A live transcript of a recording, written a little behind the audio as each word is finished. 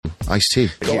iced tea.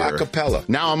 Go a cappella.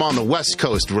 Now I'm on the West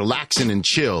Coast, relaxing and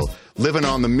chill, living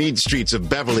on the mead streets of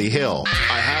Beverly Hill.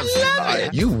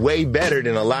 You way better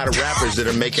than a lot of rappers that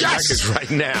are making records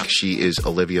right now. She is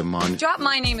Olivia Munn. Drop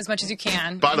my name as much as you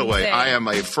can. By the way, I am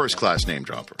a first-class name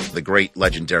dropper. The great,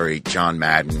 legendary John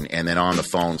Madden, and then on the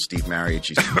phone, Steve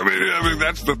Mariucci. I mean,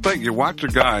 that's the thing. You watch a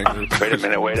guy. Wait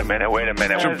a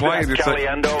minute. You're playing.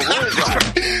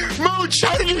 It's Mooch,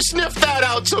 how did you sniff that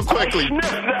out so quickly?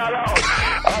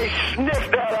 I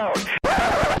sniffed that out.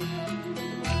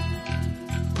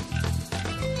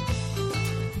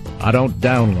 I don't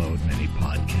download many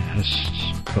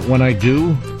podcasts, but when I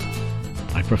do,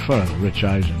 I prefer the Rich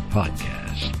Eisen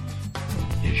podcast.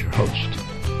 Here's your host,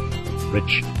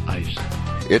 Rich Eisen.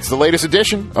 It's the latest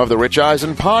edition of the Rich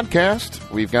Eisen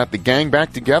podcast. We've got the gang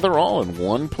back together all in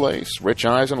one place. Rich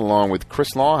Eisen along with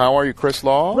Chris Law. How are you, Chris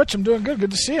Law? Rich, I'm doing good.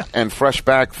 Good to see you. And fresh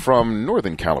back from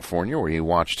Northern California, where he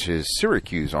watched his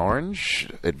Syracuse Orange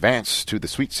advance to the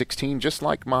Sweet 16 just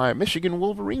like my Michigan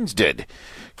Wolverines did.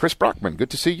 Chris Brockman, good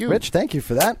to see you. Rich, thank you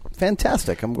for that.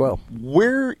 Fantastic. I'm well.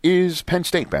 Where is Penn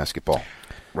State basketball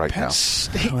right Penn now?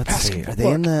 State Let's see. basketball.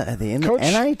 Are they in the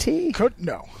NIT?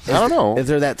 No. I don't know. Is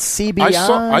there that CBI?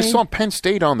 I saw Penn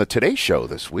State on the Today Show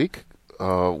this week.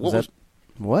 What?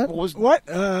 What?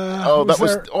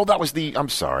 That was the. I'm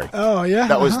sorry. Oh yeah.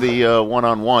 That was the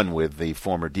one-on-one with the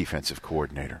former defensive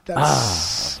coordinator.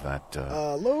 That's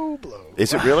low blow.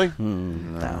 Is it really?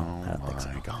 No, I don't think so.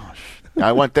 My gosh,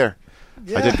 I went there.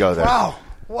 Yeah. I did go there.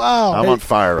 Wow. I'm on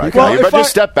fire right Well, now. But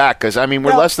just step back because, we're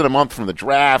Well- less than a month from the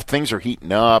draft. Things are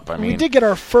heating up. We did get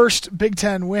our first Big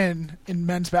Ten win in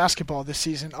men's basketball this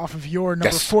season off of your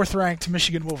number 4th ranked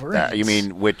Michigan Wolverines. You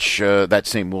mean that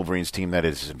same Wolverines team that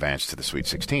is advanced to the Sweet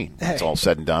 16? Hey. It's all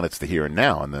said and done. It's the here and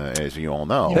now, and as you all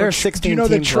know. There are 16 Do you know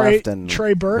that teams left, and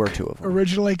Trey Burke we're 2 of them.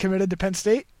 originally committed to Penn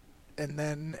State and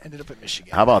then ended up at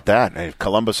Michigan? How about that? A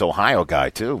Columbus, Ohio guy,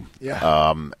 too.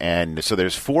 Yeah. And so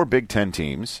there's 4 Big Ten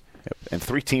teams and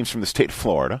 3 teams from the state of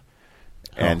Florida.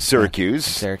 And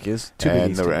Syracuse, two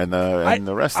and Big the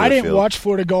rest of the I didn't field. watch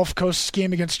Florida Gulf Coast's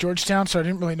game against Georgetown, so I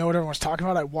didn't really know what everyone was talking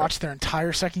about. I watched their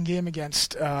entire second game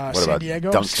against San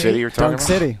Diego Dunk State. City? You're talking Dunk about?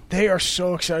 City. They are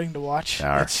so exciting to watch. All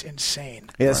right. It's insane.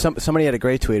 Yeah, somebody had a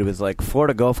great tweet. It was like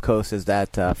Florida Gulf Coast is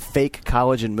that fake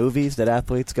college and movies that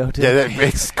athletes go to. Yeah,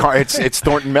 it's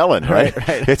Thornton Mellon, right?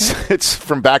 Right. It's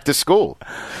from back to school,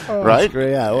 right?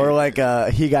 Yeah, or like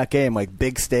he got game like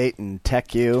Big State and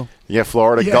Tech U. Yeah,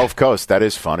 Florida Gulf Coast. That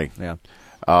is funny. Yeah.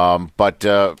 But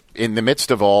in the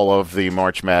midst of all of the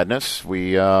March Madness,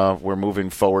 we're moving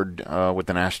forward with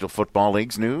the National Football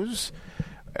League's news.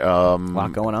 A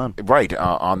lot going on. Right.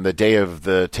 On the day of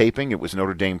the taping, it was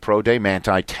Notre Dame Pro Day.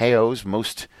 Manti Te'o's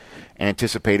most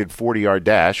anticipated 40-yard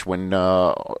dash when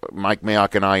Mike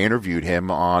Mayock and I interviewed him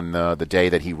on the day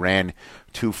that he ran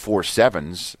 2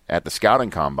 4.7s at the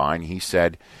Scouting Combine. He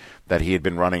said that he had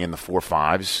been running in the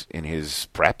 4.5s in his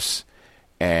preps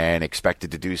and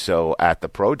expected to do so at the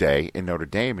Pro Day in Notre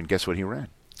Dame. And guess what he ran?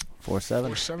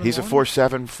 4.7. He's a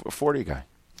 4.7 40 guy.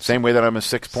 Same way that I'm a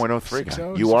 6.03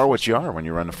 guy. You are what you are when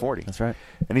you run the 40. That's right.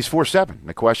 And he's 4.7.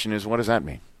 The question is, what does that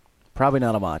mean? Probably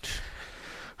not a much.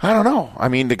 I don't know. I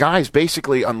mean, the guy's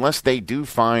basically, unless they do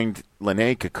find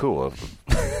Lene Kakua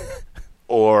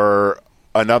or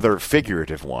another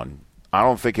figurative one, I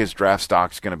don't think his draft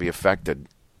stock's going to be affected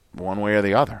one way or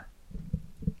the other.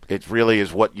 It really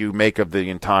is what you make of the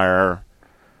entire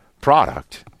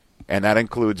product. And that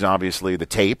includes, obviously, the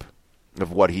tape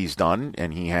of what he's done.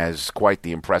 And he has quite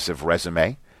the impressive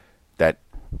resume that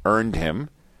earned him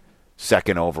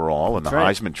second overall in the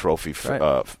Heisman Trophy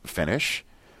finish.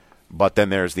 But then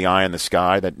there's the eye in the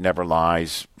sky that never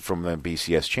lies from the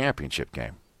BCS championship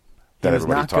game that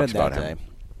everybody talks about him.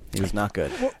 He was not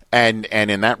good. And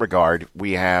in that regard,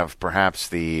 we have perhaps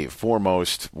the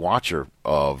foremost watcher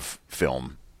of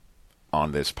film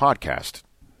on this podcast,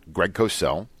 Greg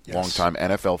Cosell, longtime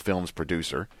NFL Films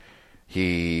producer.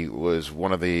 He was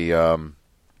one of the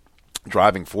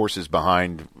driving forces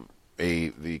behind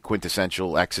the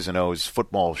quintessential X's and O's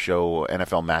football show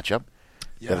NFL matchup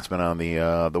that it's been on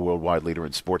the worldwide leader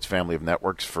in sports family of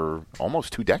networks for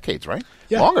almost 2 decades, right?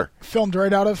 Yeah. Longer. Filmed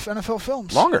right out of NFL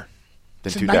Films. Longer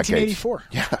than Since 2 decades. 1984.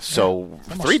 Yeah, so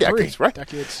Yeah. 3 decades, right?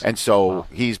 Decades. And so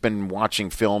he's been watching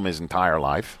film his entire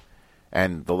life.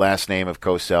 And the last name of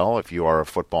Cosell, if you are a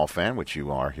football fan, which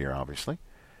you are here, obviously,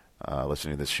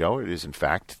 listening to this show, it is, in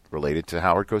fact, related to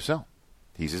Howard Cosell.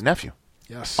 He's his nephew.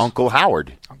 Yes. Uncle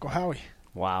Howard. Uncle Howie.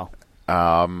 Wow.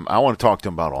 I want to talk to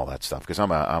him about all that stuff because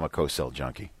I'm a Cosell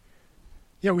junkie.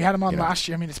 Yeah, we had him on last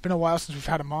year. I mean, it's been a while since we've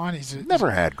had him on.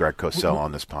 Never had Greg Cosell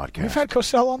on this podcast. We've had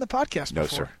Cosell on the podcast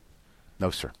before. No,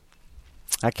 sir.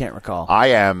 I can't recall. I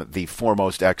am the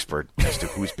foremost expert as to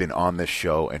who's been on this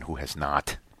show and who has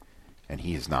not. And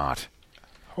he is not.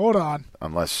 Hold on.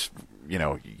 Unless,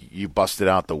 you busted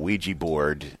out the Ouija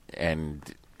board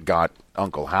and got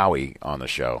Uncle Howie on the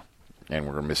show and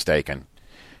were mistaken.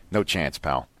 No chance,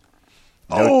 pal.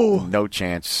 No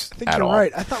chance I think at you're all.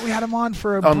 right. I thought we had him on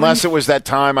for Unless it was that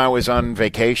time I was on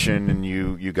vacation and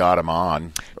you got him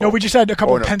on. No, we just had a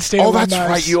couple of Penn State Oh, that's alumni.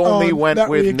 right. You only went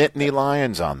with week. Nittany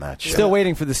Lions on that show. Still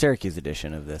waiting for the Syracuse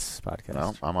edition of this podcast.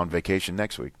 Well, I'm on vacation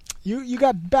next week. You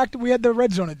got back to, we had the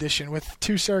Red Zone edition with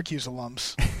 2 Syracuse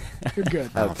alums. You're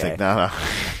good. I don't think, no.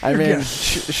 I mean,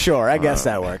 sure. I guess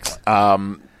that works.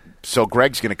 So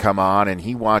Greg's going to come on, and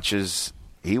he watches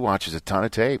a ton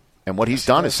of tape. And what he's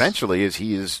done essentially is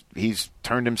he's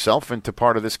turned himself into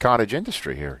part of this cottage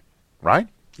industry here, right?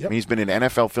 Yep. I mean, he's been an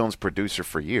NFL Films producer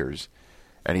for years,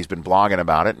 and he's been blogging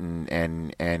about it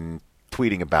and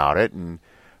tweeting about it, and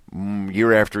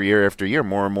year after year after year,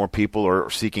 more and more people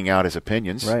are seeking out his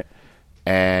opinions. Right.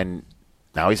 And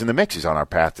now he's in the mix. He's on our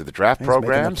Path to the Draft He's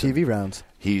program. making up TV rounds.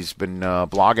 He's been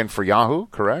blogging for Yahoo,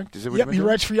 correct? Is it what Yep, you've been he doing?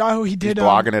 writes for Yahoo. He did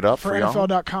blogging it up for for Yahoo?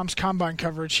 NFL.com's Combine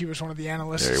coverage. He was one of the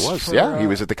analysts. There he was. For, he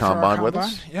was at the for our Combine with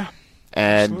us. Yeah.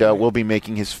 And Absolutely. we'll be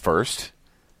making his first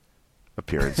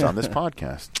appearance on this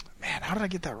podcast. Man, how did I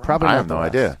get that wrong? Probably I not have the no last.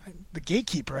 idea. The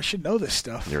gatekeeper. I should know this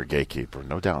stuff. You're a gatekeeper,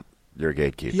 no doubt. You're a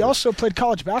gatekeeper. He also played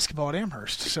college basketball at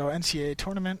Amherst, so NCAA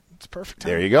tournament. It's perfect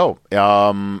time. There you go.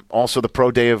 Also, the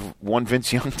pro day of one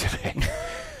Vince Young today.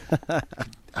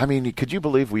 I mean, could you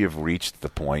believe we have reached the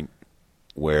point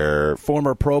where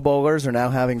Former Pro Bowlers are now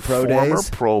having pro former days.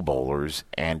 Pro Bowlers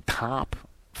and top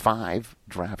 5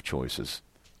 draft choices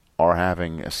are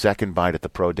having a second bite at the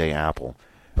pro day apple?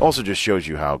 Also just shows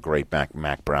you how great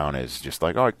Mac Brown is. Just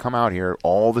like, all right, come out here.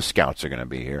 All the scouts are going to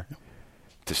be here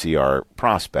to see our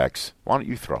prospects. Why don't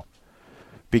you throw?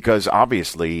 Because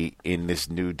obviously, in this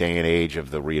new day and age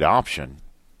of the read option,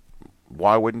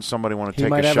 why wouldn't somebody want to He take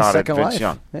might a have shot at second Vince life.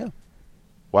 Young? Yeah.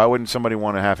 Why wouldn't somebody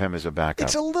want to have him as a backup?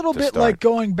 It's a little to bit start? like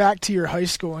going back to your high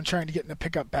school and trying to get in a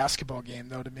pickup basketball game,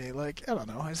 though, to me. Like, I don't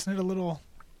know. Isn't it a little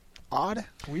odd?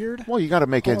 Weird? Well, you got to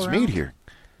make all ends around? meet here.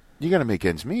 You got to make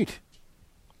ends meet.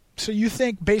 So you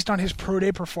think, based on his pro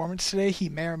day performance today, he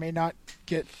may or may not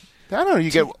get... I don't know.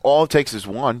 You get all it takes is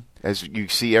one, as you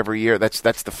see every year. That's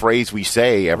the phrase we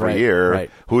say every year. Right.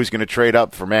 Who's going to trade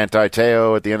up for Manti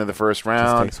Te'o at the end of the first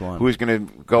round? takes one. Who's going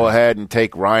to go ahead and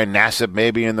take Ryan Nassib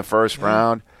maybe in the first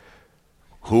round?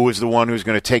 Who is the one who's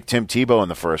going to take Tim Tebow in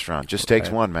the first round? Just takes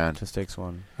one, man. Just takes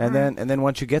one. And then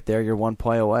once you get there, you're one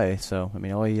play away. So, I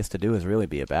mean, all he has to do is really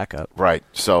be a backup. Right.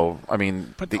 So, I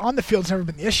mean, But on the field's never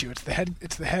been the issue. It's the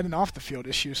head and off the field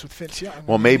issues with Vince Young.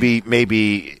 well,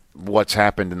 maybe what's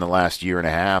happened in the last year and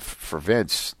a half for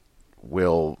Vince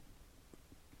will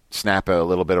snap a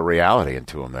little bit of reality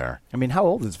into him there. I mean, how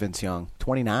old is Vince Young?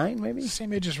 29, maybe?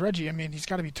 Same age as Reggie. I mean, he's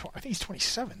got to be... I think he's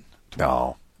 27.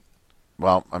 No.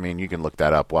 Well, I mean, you can look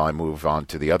that up while I move on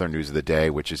to the other news of the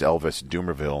day, which is Elvis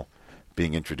Dumervil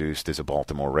being introduced as a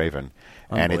Baltimore Raven.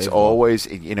 And it's always,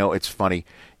 it's funny.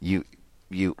 You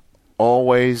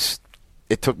always,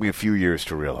 it took me a few years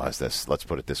to realize this, let's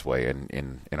put it this way,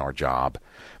 in our job,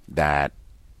 that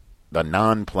the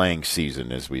non-playing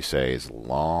season, as we say, is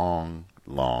long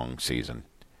season.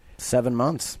 7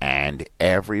 months. And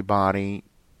everybody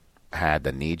had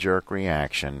the knee-jerk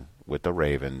reaction with the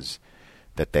Ravens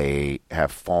that they have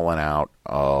fallen out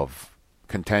of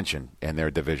contention in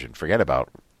their division. Forget about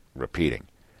repeating.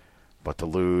 But to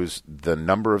lose the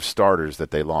number of starters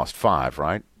that they lost, 5,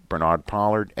 right? Bernard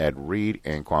Pollard, Ed Reed,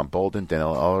 Anquan Bolden,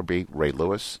 Daniel Ellerbe, Ray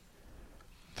Lewis.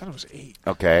 I thought it was 8.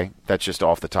 Okay, that's just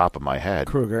off the top of my head.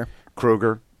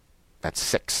 Kruger, that's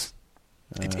 6.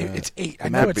 It's 8. I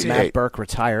know it's 8. Matt Burke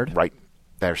retired. Right,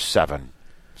 there's 7.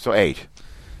 So 8.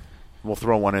 We'll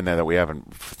throw one in there that we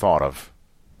haven't thought of.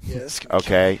 Yes.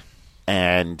 Okay,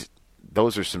 and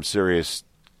those are some serious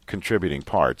contributing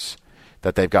parts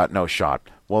that they've got no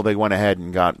shot. Well, they went ahead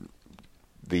and got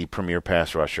the premier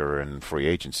pass rusher in free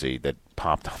agency that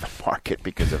popped on the market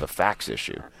because of a fax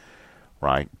issue,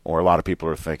 right? Or a lot of people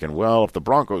are thinking, well, if the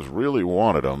Broncos really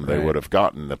wanted him, they would have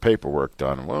gotten the paperwork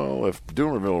done. Well, if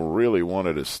Dumervil really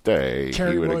wanted to stay,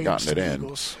 Kerry he would have Williams gotten it to the in.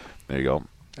 Eagles. There you go.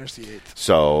 There's the 8th.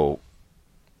 So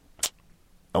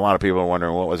a lot of people are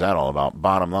wondering what was that all about.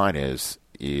 Bottom line is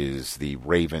the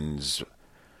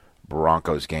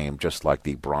Ravens-Broncos game, just like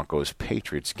the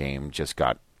Broncos-Patriots game, just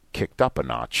got kicked up a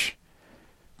notch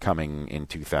coming in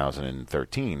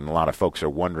 2013. A lot of folks are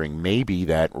wondering maybe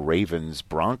that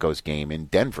Ravens-Broncos game in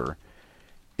Denver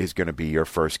is going to be your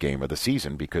first game of the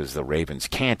season because the Ravens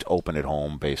can't open at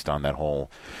home based on that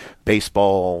whole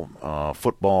baseball,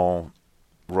 football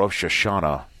Rosh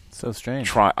Hashanah. So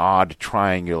strange. Odd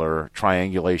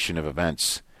triangulation of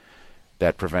events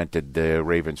that prevented the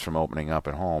Ravens from opening up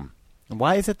at home.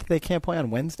 Why is it that they can't play on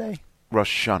Wednesday?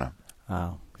 Rosh Hashanah.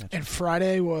 Oh, gotcha. And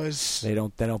Friday was They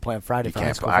don't play on Friday You for can't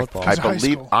high school play.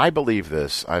 football. I believe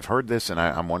this. I've heard this, and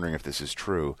I'm wondering if this is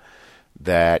true.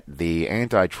 That the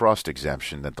antitrust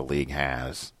exemption that the league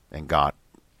has and got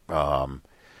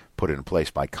put in place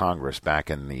by Congress back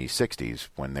in the 60s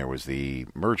when there was the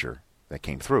merger that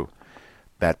came through,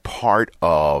 that part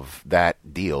of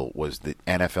that deal was that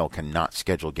NFL cannot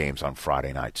schedule games on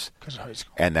Friday nights. because of high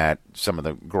school. And that some of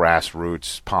the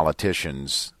grassroots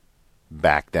politicians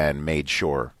back then made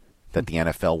sure that the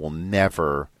NFL will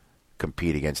never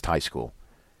compete against high school.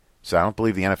 So I don't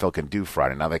believe the NFL can do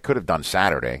Friday. Now, they could have done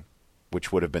Saturday,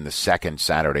 which would have been the second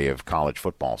Saturday of college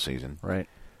football season. Right.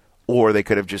 Or they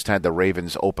could have just had the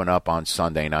Ravens open up on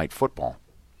Sunday Night Football.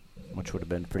 Which would have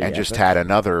been pretty And just epic. had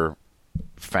another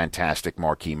fantastic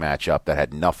marquee matchup that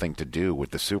had nothing to do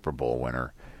with the Super Bowl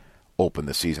winner open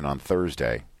the season on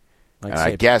Thursday. Like and say,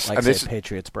 I guess like and say this,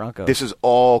 Patriots-Broncos. this is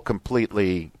all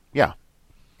completely,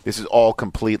 this is all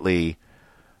completely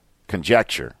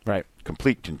conjecture. Right.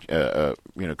 Complete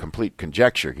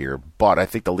conjecture here, but I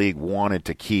think the league wanted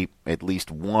to keep at least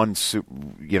one.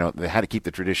 They had to keep the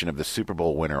tradition of the Super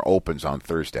Bowl winner opens on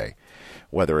Thursday,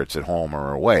 whether it's at home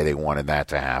or away. They wanted that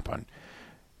to happen,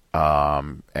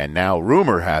 and now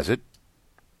rumor has it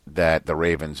that the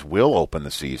Ravens will open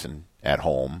the season at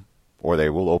home, or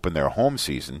they will open their home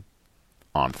season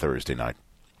on Thursday night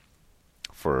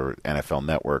for NFL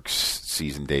Network's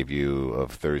season debut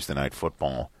of Thursday Night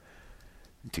Football.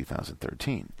 In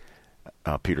 2013.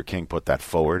 Peter King put that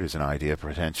forward as an idea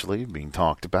potentially being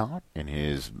talked about in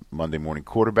his Monday morning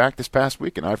quarterback this past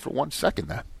week, and I, for one, second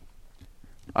that.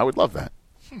 I would love that.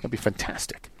 That'd be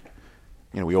fantastic.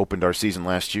 We opened our season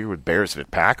last year with Bears at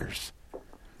Packers.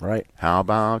 Right. How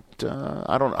about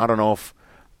I don't know if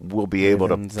we'll be able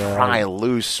to pry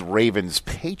loose Ravens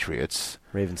Patriots.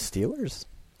 Ravens Steelers?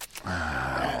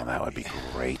 Oh, that would be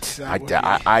great.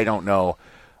 I don't know.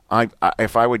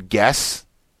 If I would guess,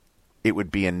 it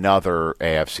would be another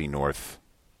AFC North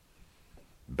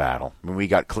battle. I mean, we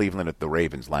got Cleveland at the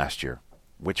Ravens last year,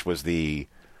 which was the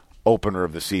opener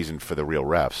of the season for the real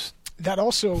refs. That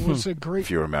also was a great. If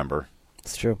you remember.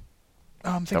 It's true.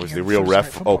 That was the real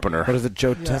ref opener. What is it?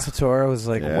 Joe Tessitore was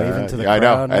waving to the I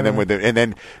know. crowd. And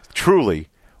then truly,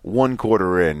 one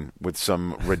quarter in with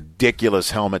some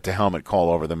ridiculous helmet-to-helmet call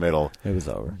over the middle. It was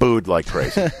over. Booed like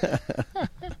crazy.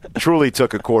 Truly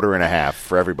took a quarter and a half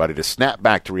for everybody to snap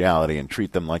back to reality and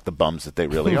treat them like the bums that they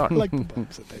really are. Like the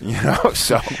bums that they are.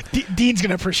 So Dean's going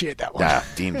to appreciate that one.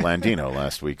 Dean Blandino,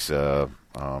 last week's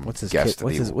what's his guest.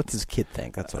 kid, what's his kid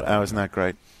think? That's what. Wasn't that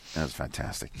great? That was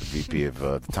fantastic. The VP of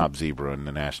the top zebra in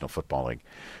the National Football League.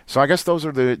 So I guess those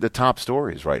are the top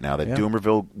stories right now. That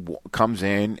Doomerville comes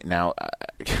in. Now,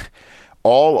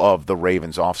 all of the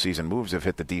Ravens' offseason moves have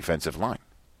hit the defensive line.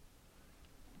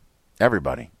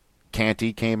 Everybody.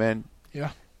 Canty came in.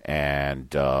 Yeah. And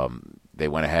they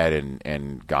went ahead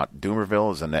and got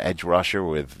Doomerville as an edge rusher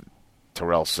with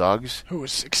Terrell Suggs. Who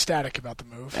was ecstatic about the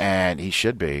move. And he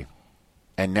should be.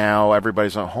 And now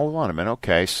everybody's like, hold on a minute.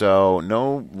 Okay, so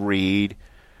no Reed,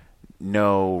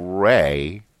 no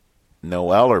Ray, no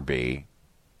Ellerby,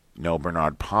 no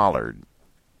Bernard Pollard.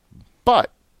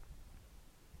 But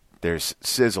there's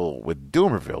sizzle with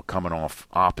Doomerville coming off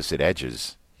opposite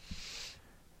edges.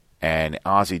 And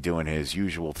Ozzie doing his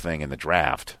usual thing in the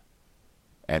draft.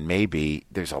 And maybe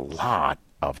there's a lot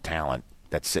of talent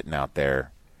that's sitting out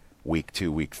there week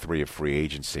 2, week 3 of free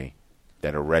agency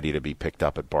that are ready to be picked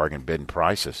up at bargain bin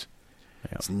prices.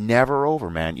 Yep. It's never over,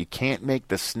 man. You can't make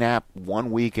the snap 1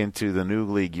 week into the new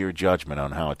league year judgment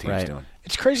on how a team's doing.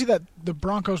 It's crazy that the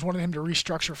Broncos wanted him to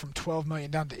restructure from $12 million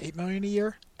down to $8 million a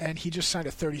year, and he just signed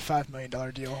a $35 million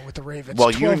deal with the Ravens.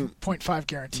 Well, 12.5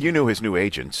 guarantee. You knew his new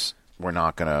agents were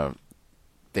not going to.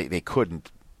 They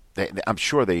couldn't. I'm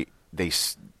sure they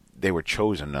were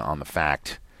chosen on the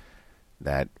fact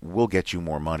that we'll get you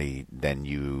more money than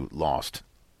you lost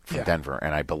from Denver.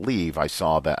 And I believe I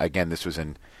saw that, again, this was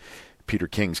in Peter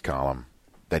King's column,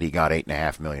 that he got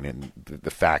 $8.5 million, and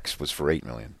the fax was for $8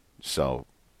 million. So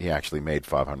he actually made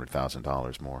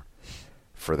 $500,000 more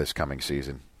for this coming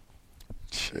season.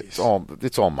 Jeez.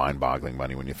 It's all mind-boggling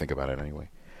money when you think about it anyway.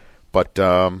 But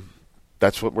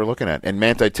that's what we're looking at. And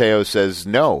Manti Te'o says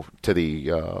no to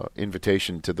the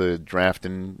invitation to the draft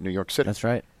in New York City. That's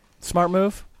right. Smart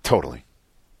move? Totally.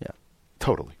 Yeah.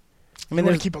 Totally. I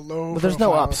mean, keep a low. But there's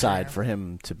no upside for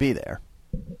him to be there.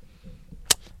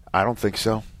 I don't think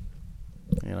so.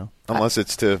 You know, unless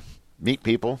it's to meet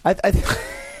people. I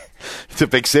It's a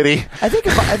big city. I think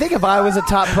if I was a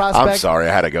top prospect, I'm sorry,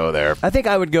 I had to go there. I think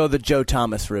I would go the Joe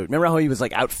Thomas route. Remember how he was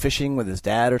like out fishing with his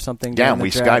dad or something? Yeah, and we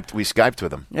Skyped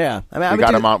with him. Yeah, I mean, we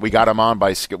got him on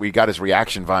we got his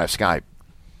reaction via Skype.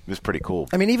 It was pretty cool.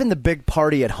 I mean, even the big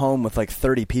party at home with like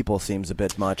 30 people seems a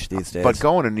bit much these days. But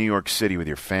going to New York City with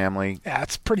your family, yeah,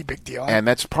 it's a pretty big deal. And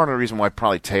that's part of the reason why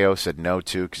probably Teo said no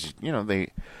too, because the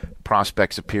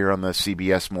prospects appear on the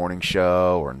CBS morning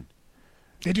show, or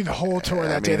they do the whole tour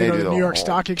that day. They go to the New York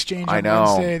Stock Exchange on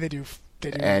Wednesday. They do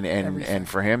everything. And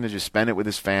for him to just spend it with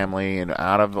his family and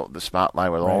out of the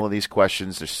spotlight with all of these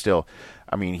questions, there's still,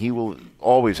 I mean, he will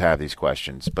always have these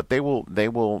questions, but they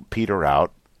will peter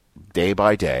out day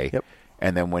by day. Yep.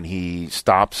 And then when he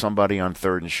stops somebody on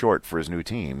 3rd and short for his new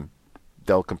team,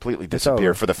 they'll completely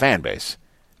disappear for the fan base.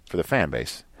 For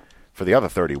the other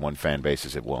 31 fan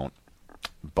bases, it won't.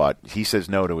 But he says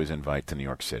no to his invite to New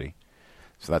York City.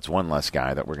 So that's one less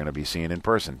guy that we're going to be seeing in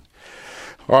person.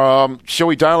 Shall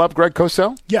we dial up Greg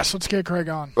Cosell? Yes, let's get Greg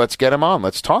on. Let's get him on.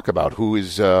 Let's talk about who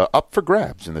is up for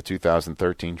grabs in the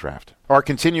 2013 draft. Our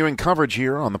continuing coverage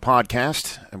here on the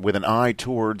podcast with an eye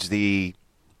towards the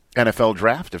NFL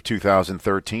draft of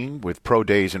 2013 with pro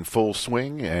days in full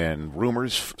swing and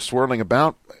rumors swirling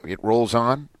about. It rolls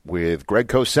on with Greg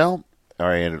Cosell,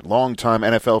 a longtime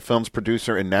NFL films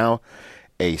producer and now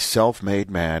a self-made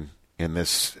man in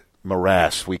this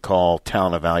morass we call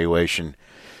talent evaluation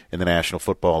in the National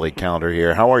Football League calendar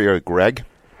here. How are you, Greg?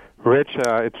 Rich,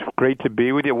 it's great to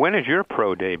be with you. When is your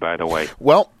pro day, by the way?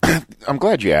 Well, I'm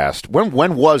glad you asked. When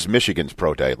was Michigan's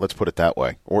pro day? Let's put it that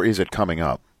way. Or is it coming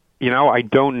up? I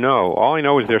don't know. All I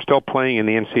know is they're still playing in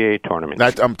the NCAA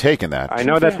tournament. I'm taking that. I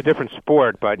know that's a different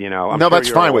sport, but, I'm No, sure that's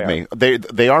you're fine aware. with me.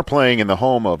 They are playing in the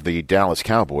home of the Dallas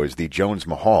Cowboys, the Jones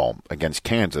Mahal, against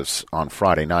Kansas on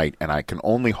Friday night, and I can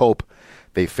only hope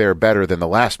they fare better than the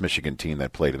last Michigan team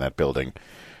that played in that building.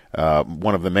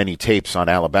 One of the many tapes on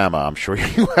Alabama, I'm sure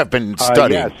you have been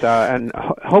studying. Yes, and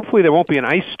hopefully there won't be an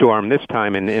ice storm this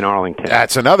time in Arlington.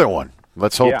 That's another one.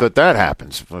 Let's hope that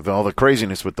happens with all the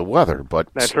craziness with the weather. But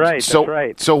That's right.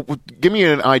 So give me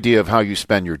an idea of how you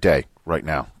spend your day right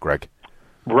now, Greg.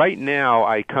 Right now,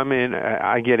 I come in,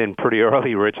 I get in pretty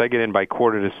early, Rich. I get in by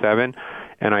 6:45,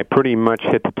 and I pretty much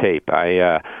hit the tape.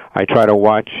 I try to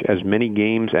watch as many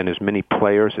games and as many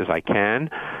players as I can,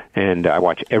 and I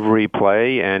watch every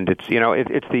play. And it's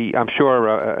I'm sure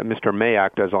Mr.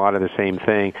 Mayock does a lot of the same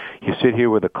thing. You sit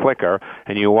here with a clicker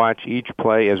and you watch each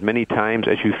play as many times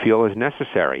as you feel is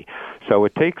necessary. So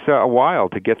it takes a while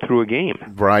to get through a game.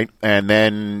 Right, and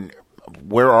then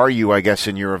where are you, I guess,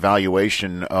 in your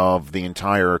evaluation of the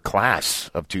entire class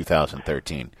of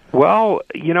 2013? Well,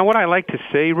 you know what I like to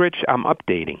say, Rich? I'm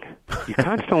updating. You're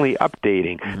constantly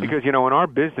updating because, in our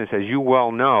business, as you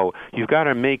well know, you've got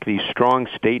to make these strong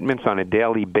statements on a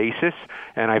daily basis,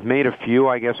 and I've made a few,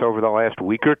 I guess, over the last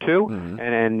week or two.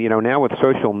 And now with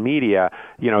social media,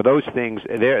 those things,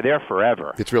 they're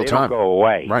forever. It's real they time. Don't go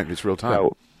away. Right, it's real time.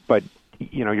 So, but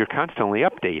you're constantly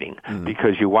updating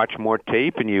because you watch more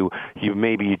tape and you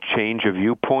maybe change a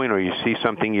viewpoint or you see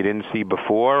something you didn't see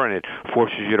before and it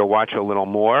forces you to watch a little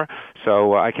more.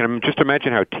 So I can just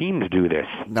imagine how teams do this.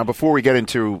 Now, before we get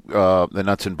into the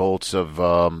nuts and bolts of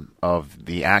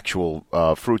the actual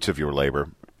fruits of your labor,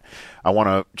 I want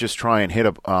to just try and hit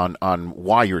up on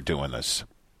why you're doing this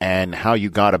and how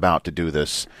you got about to do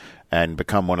this and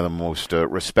become one of the most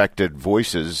respected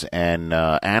voices and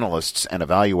analysts and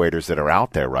evaluators that are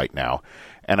out there right now.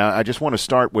 And I just want to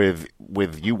start with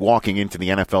you walking into the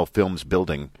NFL Films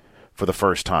building for the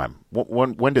first time.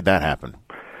 When did that happen?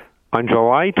 On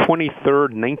July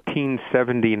 23rd,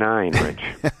 1979, Rich,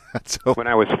 when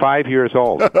I was 5 years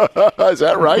old. Is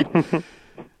that right?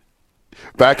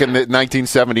 Back in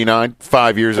 1979,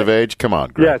 5 years of age. Come on,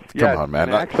 Greg. Yes, Come on, man.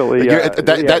 And actually, that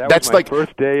was my like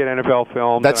first day at NFL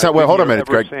Films. That's how. Wait, hold a minute,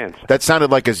 Greg. Since. That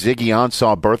sounded like a Ziggy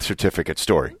Ansah birth certificate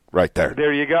story, right there.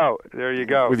 There you go.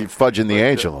 With you fudging the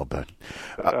age a little bit.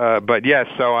 But yes,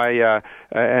 so I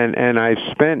and I've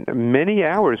spent many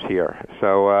hours here.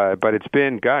 So, but it's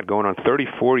been going on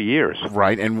 34 years.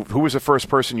 Right. And who was the first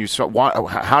person you saw?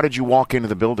 How did you walk into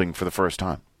the building for the first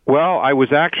time? Well, I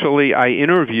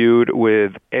interviewed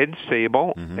with Ed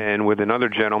Sable and with another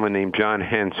gentleman named John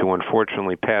Hentz, who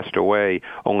unfortunately passed away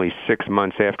only 6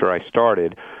 months after I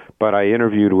started. But I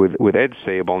interviewed with Ed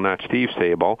Sable, not Steve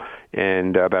Sable,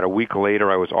 and about a week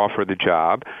later I was offered the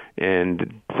job,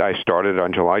 and I started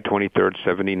on July 23rd,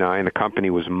 79. The company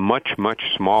was much, much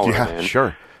smaller then. Yeah,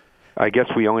 sure. I guess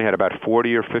we only had about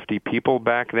 40 or 50 people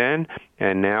back then,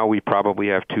 and now we probably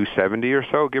have 270 or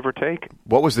so, give or take.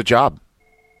 What was the job?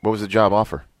 What was the job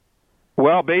offer?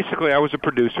 Well, basically, I was a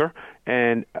producer,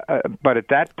 and but at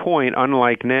that point,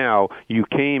 unlike now, you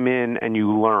came in and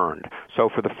you learned. So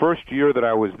for the first year that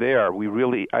I was there,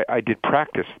 I did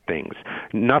practice things.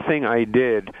 Nothing I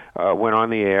did went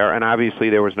on the air, and obviously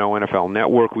there was no NFL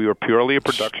Network. We were purely a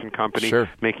production company, Sure.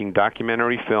 making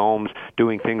documentary films,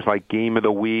 doing things like Game of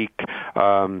the Week,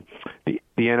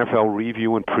 the NFL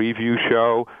Review and Preview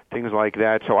show, things like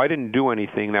that. So I didn't do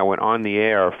anything that went on the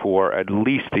air for at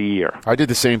least a year. I did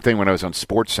the same thing when I was on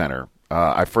SportsCenter.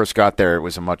 I first got there. It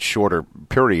was a much shorter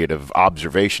period of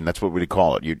observation. That's what we'd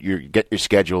call it. You get your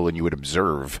schedule and you would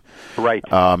observe. Right.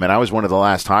 And I was one of the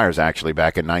last hires, actually,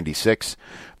 back in '96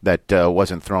 that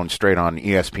wasn't thrown straight on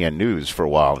ESPN News for a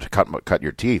while to cut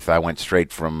your teeth. I went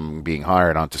straight from being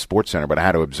hired onto SportsCenter, but I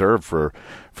had to observe for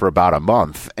about a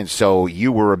month. And so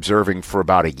you were observing for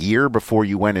about a year before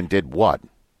you went and did what?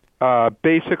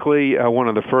 Basically, one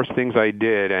of the first things I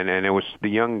did, and it was the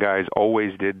young guys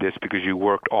always did this because you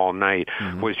worked all night,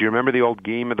 was you remember the old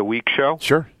Game of the Week show?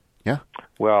 Sure. Yeah.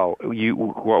 Well,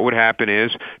 what would happen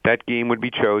is that game would be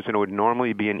chosen. It would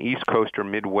normally be an East Coast or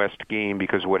Midwest game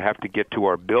because it would have to get to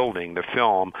our building, the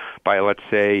film, by, let's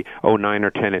say, 9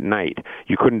 or 10 at night.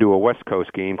 You couldn't do a West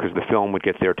Coast game because the film would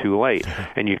get there too late.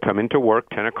 And you'd come into work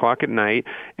 10 o'clock at night,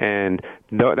 and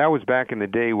that was back in the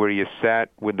day where you sat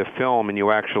with the film and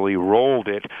you actually rolled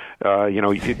it.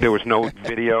 There was no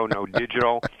video, no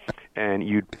digital. And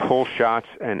you'd pull shots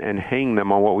and hang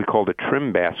them on what we called a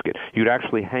trim basket. You'd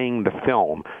actually hang the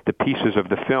film, the pieces of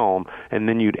the film, and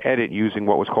then you'd edit using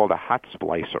what was called a hot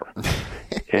splicer.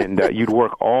 And you'd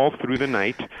work all through the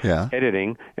night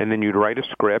editing, and then you'd write a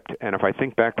script. And if I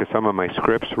think back to some of my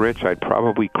scripts, Rich, I'd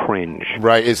probably cringe.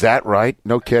 Right. Is that right?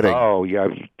 No kidding. Oh, yeah,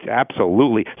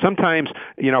 absolutely. Sometimes,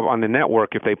 on the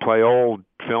network, if they play old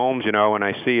films, and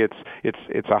I see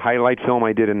it's a highlight film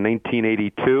I did in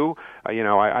 1982,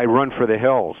 I run for the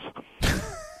hills.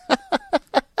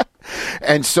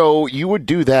 And so you would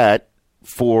do that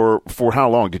for how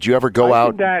long? Did you ever go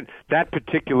out? I did that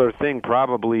particular thing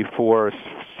probably for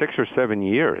 6 or 7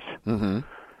 years. Mm-hmm.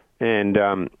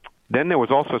 And then there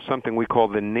was also something we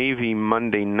called the Navy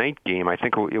Monday night game. I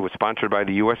think it was sponsored by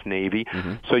the U.S. Navy.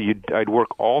 Mm-hmm. So I'd work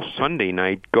all Sunday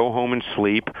night, go home and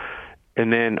sleep,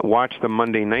 and then watch the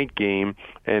Monday night game,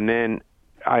 and then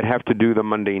I'd have to do the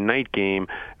Monday night game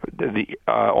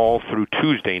all through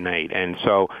Tuesday night. And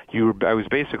so I was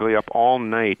basically up all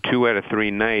night, 2 out of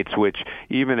 3 nights, which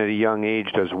even at a young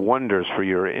age does wonders for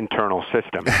your internal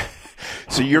system.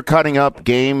 So you're cutting up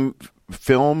game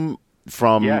film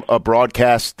from a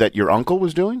broadcast that your uncle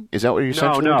was doing? Is that what you're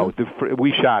essentially doing? No,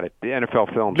 we shot it. The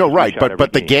NFL film. No, right,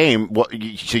 but the game.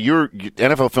 So your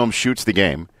NFL film shoots the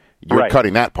game. You're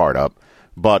cutting that part up,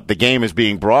 but the game is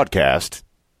being broadcast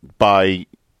by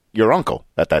your uncle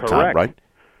at that time, right?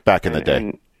 Back in the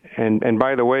day. And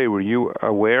by the way, were you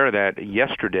aware that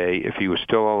yesterday, if he was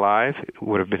still alive, it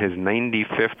would have been his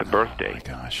 95th birthday? Oh my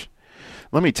gosh.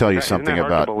 Let me tell you something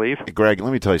about Greg.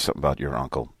 Let me tell you something about your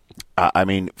uncle. I'm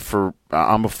a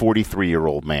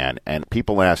 43-year-old man, and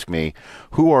people ask me,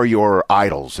 who are your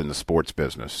idols in the sports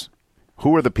business?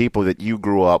 Who are the people that you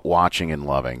grew up watching and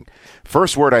loving?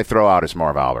 First word I throw out is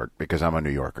Marv Albert because I'm a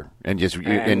New Yorker, and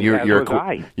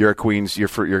you're a Queens. You're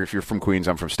from Queens.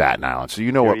 I'm from Staten Island, so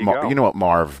you know what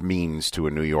Marv means to a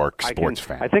New York sports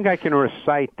fan. I think I can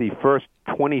recite the first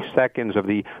 20 seconds of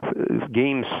the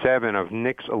Game 7 of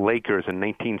Knicks Lakers in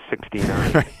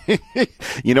 1969.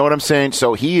 You know what I'm saying?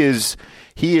 So he is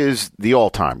the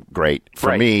all-time great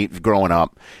for me growing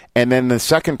up, and then the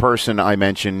second person I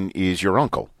mention is your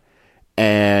uncle.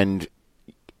 And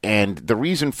the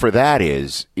reason for that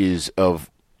is of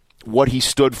what he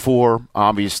stood for,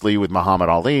 obviously, with Muhammad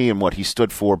Ali, and what he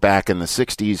stood for back in the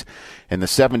 60s and the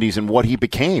 70s, and what he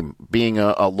became, being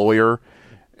a lawyer.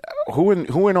 Who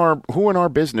in our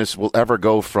business will ever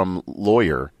go from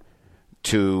lawyer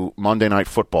to Monday Night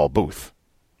Football booth?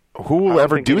 Who will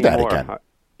ever do that again?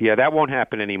 Yeah, that won't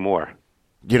happen anymore.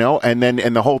 And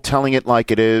the whole telling it like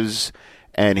it is,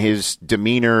 and his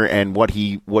demeanor and what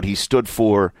he stood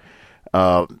for,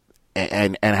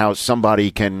 and how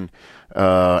somebody can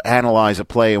analyze a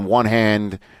play in one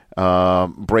hand,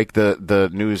 break the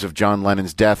news of John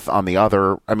Lennon's death on the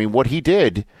other. I mean, what he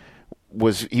did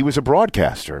was he was a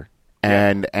broadcaster,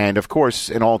 and of course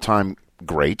an all-time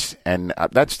great, and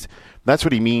that's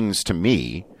what he means to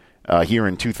me here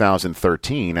in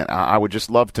 2013. And I would just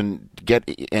love to get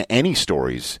any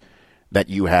stories that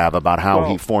you have about how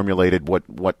he formulated what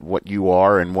you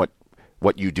are and what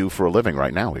you do for a living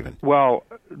right now, even. Well,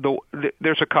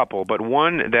 there's a couple, but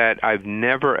one that I've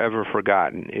never, ever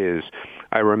forgotten is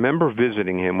I remember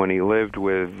visiting him when he lived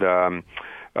with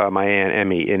my Aunt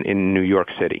Emmy in New York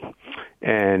City.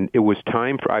 and it was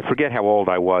time for, I forget how old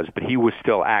I was, but he was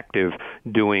still active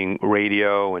doing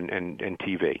radio and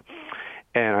TV.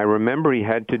 And I remember he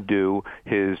had to do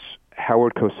his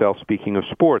Howard Cosell Speaking of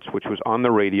Sports, which was on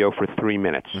the radio for 3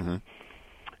 minutes. Mm-hmm.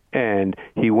 And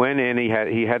he went in, he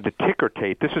had the ticker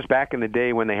tape. This was back in the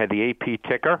day when they had the AP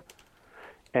ticker.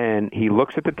 And he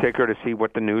looks at the ticker to see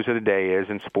what the news of the day is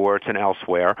in sports and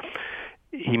elsewhere.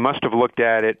 He must have looked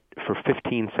at it for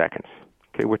 15 seconds,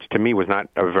 okay, which to me was not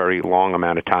a very long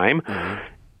amount of time. Mm-hmm.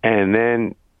 And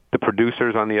then the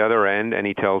producer's on the other end, and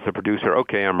he tells the producer,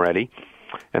 okay, I'm ready.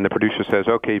 And the producer says,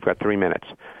 okay, you've got 3 minutes.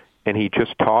 And he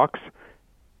just talks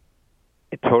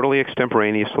totally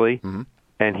extemporaneously, mm-hmm.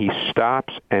 and he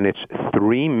stops, and it's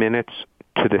 3 minutes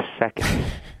to the second.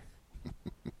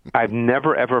 I've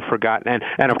never, ever forgotten.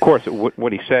 And of course,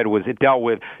 what he said was it dealt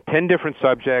with 10 different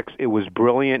subjects. It was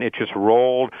brilliant. It just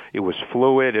rolled. It was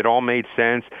fluid. It all made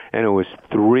sense. And it was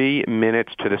 3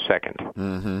 minutes to the second.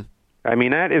 Mm-hmm. I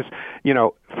mean, that is,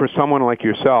 for someone like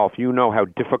yourself, you know how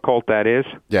difficult that is.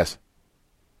 Yes.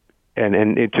 And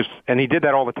he did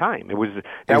that all the time.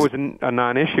 That was a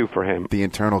non-issue for him. The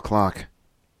internal clock.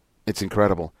 It's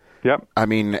incredible. Yep. I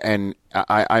mean, and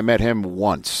I met him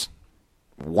once,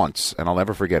 and I'll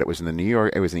never forget. It was in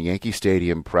the Yankee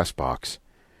Stadium press box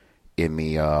in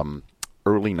the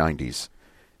early 90s,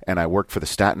 and I worked for the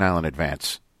Staten Island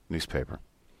Advance newspaper.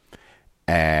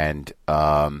 And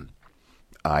I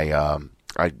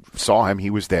saw him. He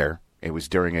was there. It was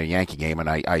during a Yankee game, and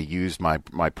I used my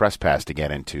press pass to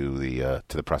get into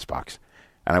the press box.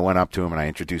 And I went up to him and I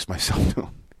introduced myself to him.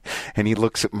 And he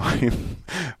looks at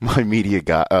my media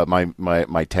guy,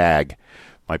 my tag,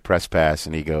 my press pass,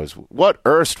 and he goes, "What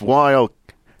erstwhile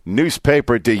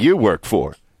newspaper do you work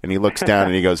for?" And he looks down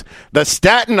and he goes, "The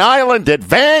Staten Island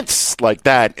Advance," like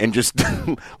that, and just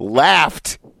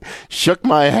laughed, shook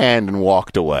my hand, and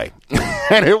walked away.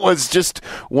 And it was just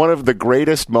one of the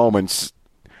greatest moments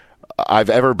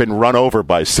I've ever been run over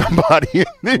by somebody.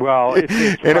 Well,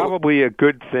 it's probably a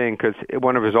good thing, because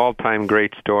one of his all-time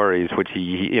great stories, which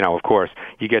he, of course,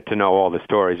 you get to know all the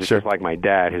stories. It's just like my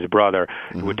dad, his brother,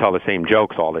 who would tell the same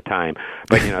jokes all the time.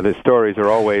 But, the stories are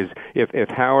always, if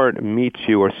Howard meets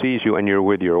you or sees you and you're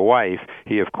with your wife,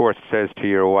 he, of course, says to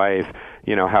your wife,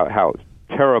 how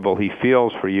terrible he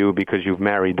feels for you because you've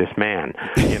married this man,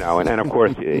 and of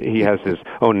course he has his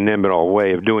own inimitable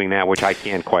way of doing that, which I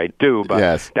can't quite do, but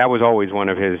yes. That was always one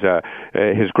of his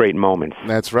great moments.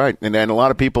 That's right. And a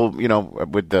lot of people,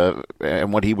 with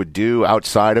and what he would do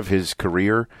outside of his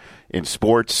career in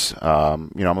sports,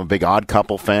 I'm a big Odd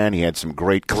Couple fan. He had some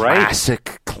great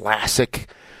classic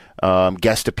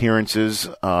guest appearances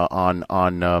on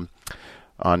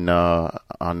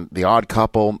The Odd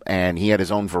Couple, and he had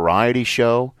his own variety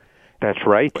show. That's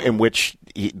right. In which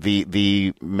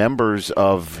the members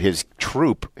of his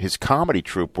comedy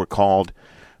troupe, were called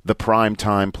the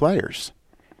Primetime Players.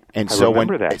 And so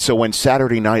when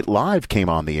Saturday Night Live came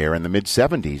on the air in the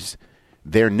mid-'70s,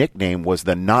 their nickname was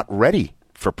the Not Ready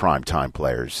for Primetime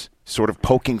Players, sort of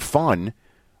poking fun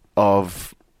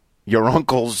of your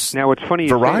uncle's now, it's funny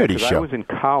variety show. I was in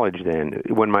college then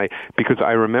because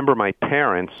I remember my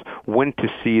parents went to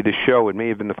see the show. It may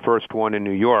have been the first one in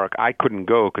New York. I couldn't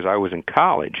go because I was in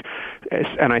college,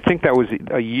 and I think that was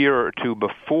a year or two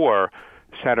before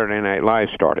Saturday Night Live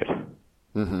started.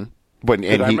 Mm-hmm.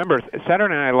 I remember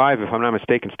Saturday Night Live, if I'm not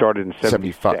mistaken, started in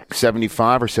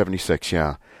 75 or 76,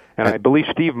 yeah. And I believe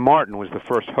Steve Martin was the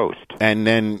first host. And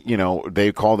then,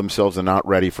 they call themselves the Not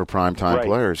Ready for Primetime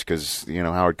Players because,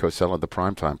 Howard Cosell had the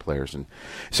Primetime Players. And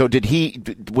so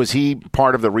was he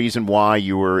part of the reason why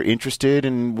you were interested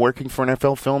in working for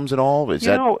NFL Films at all?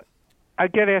 I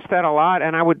get asked that a lot,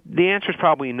 and the answer is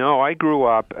probably no. I grew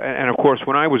up, and of course,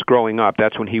 when I was growing up,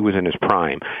 that's when he was in his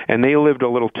prime, and they lived a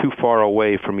little too far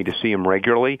away for me to see him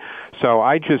regularly, so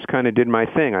I just kind of did my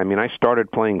thing. I mean, I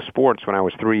started playing sports when I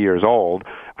was 3 years old.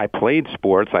 I played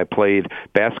sports. I played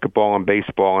basketball and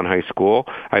baseball in high school.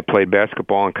 I played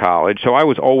basketball in college, so I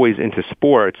was always into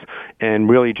sports and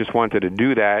really just wanted to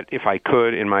do that if I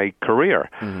could in my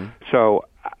career. Mm-hmm. So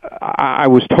I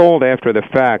was told after the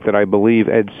fact that I believe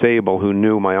Ed Sable, who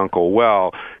knew my uncle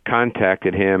well,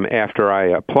 contacted him after I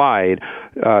applied,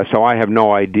 so I have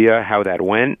no idea how that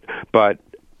went, but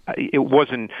it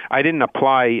wasn't. I didn't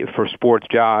apply for sports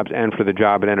jobs and for the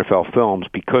job at NFL Films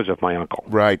because of my uncle.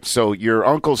 Right. So your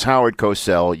uncle's Howard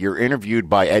Cosell, you're interviewed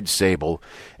by Ed Sable,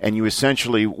 and you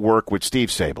essentially work with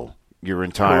Steve Sable your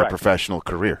entire professional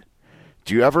career.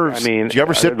 Do you ever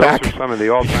sit back? Those are some of the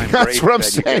all-time That's greats what I'm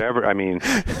that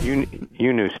saying. you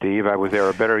you knew Steve. Was there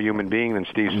a better human being than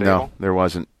Steve Sable? No, there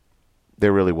wasn't.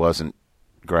 There really wasn't,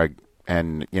 Greg.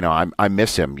 And I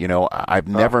miss him. I've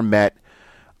never met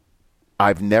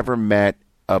I've never met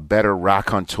a better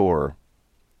raconteur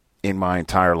in my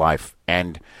entire life.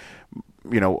 And,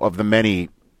 of the many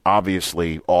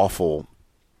obviously awful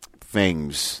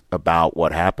things about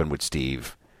what happened with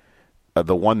Steve,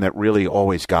 the one that really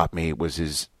always got me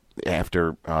was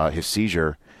after his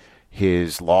seizure,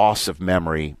 his loss of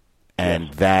memory,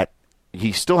 and that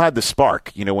he still had the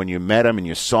spark. When you met him and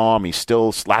you saw him, he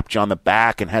still slapped you on the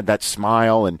back and had that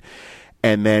smile, and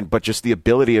then, but just the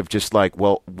ability of just like,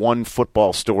 one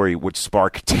football story would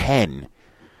spark 10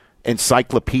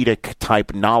 encyclopedic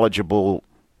type, knowledgeable,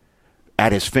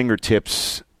 at his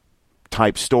fingertips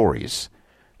type stories.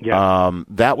 Yeah.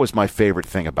 That was my favorite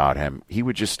thing about him. He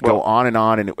would just go on,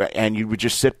 and you would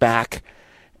just sit back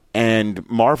and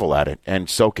marvel at it and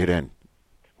soak it in.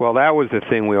 Well, that was the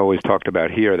thing we always talked about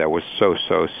here that was so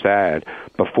sad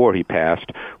before he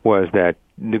passed, was that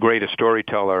the greatest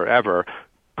storyteller ever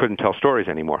couldn't tell stories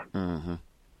anymore. Mm-hmm.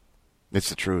 It's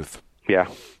the truth. Yeah.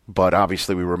 But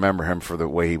obviously we remember him for the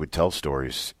way he would tell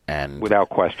stories. And without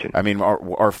question. I mean,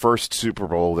 our first Super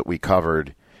Bowl that we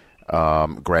covered,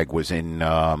 Greg, was in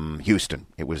Houston.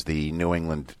 It was the New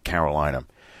England-Carolina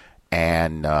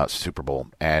and Super Bowl.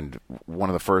 And one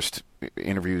of the first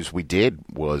interviews we did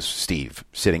was Steve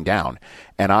sitting down.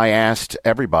 And I asked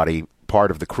everybody,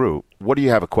 part of the crew, what do you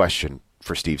have a question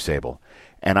for Steve Sabol?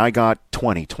 And I got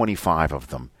 20, 25 of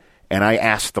them. And I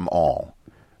asked them all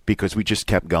because we just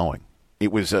kept going.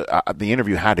 It was the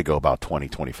interview had to go about 20,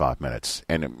 25 minutes.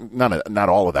 And not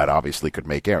all of that obviously could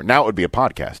make air. Now it would be a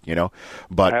podcast,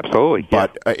 But absolutely.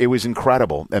 But it was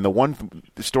incredible. And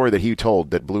the story that he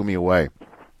told that blew me away,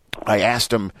 I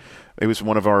asked him, it was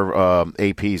one of our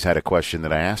APs had a question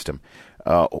that I asked him,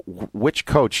 which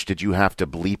coach did you have to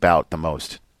bleep out the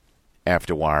most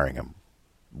after wiring him?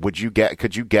 Could you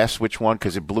guess which one?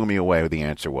 Because it blew me away what the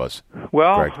answer was.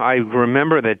 Well, Greg. I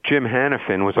remember that Jim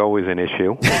Hanifin was always an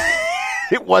issue.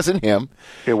 It wasn't him.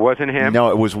 It wasn't him? No,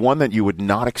 it was one that you would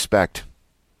not expect.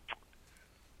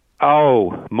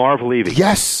 Oh, Marv Levy.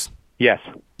 Yes. Yes.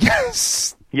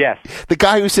 Yes. Yes. The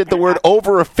guy who said the word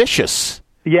over-officious.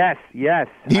 Yes, yes.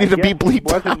 Needed to be bleeped He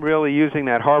wasn't out. really using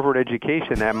that Harvard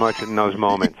education that much in those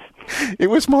moments. It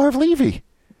was Marv Levy.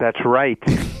 That's right.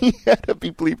 He had to be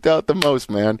bleeped out the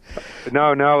most, man.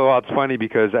 No. Well, it's funny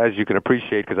because, as you can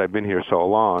appreciate, because I've been here so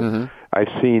long, I've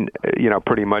seen,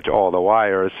 pretty much all the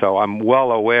wires, so I'm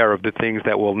well aware of the things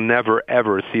that will never,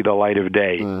 ever see the light of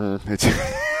day.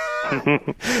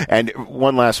 And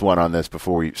one last one on this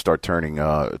before we start turning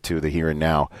to the here and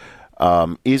now.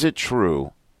 Is it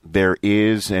true there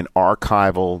is an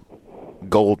archival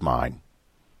gold mine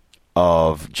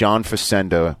of John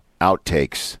Facenda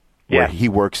outtakes where he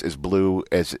works as blue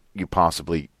as you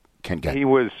possibly can get? He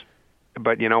was,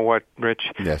 but you know what, Rich?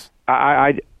 Yes.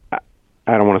 I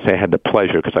don't want to say I had the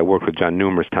pleasure because I worked with John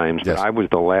numerous times, but I was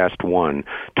the last one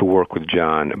to work with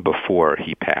John before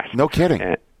he passed. No kidding.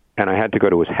 And I had to go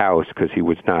to his house because he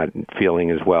was not feeling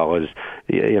as well as,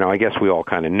 I guess we all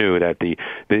kind of knew that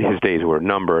his days were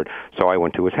numbered. So I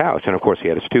went to his house, and of course he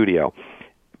had a studio.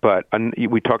 But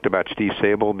we talked about Steve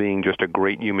Sabol being just a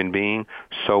great human being.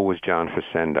 So was John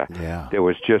Facenda. Yeah. There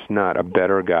was just not a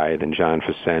better guy than John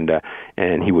Facenda,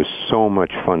 and he was so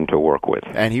much fun to work with.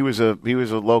 And he was a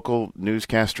local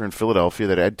newscaster in Philadelphia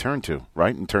that Ed turned to,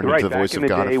 right? And turned into the voice of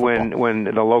God of football. Right, back in the day when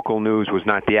the local news was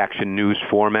not the action news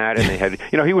format, and they had,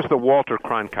 he was the Walter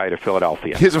Cronkite of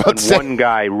Philadelphia. One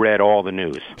guy read all the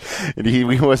news. He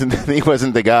wasn't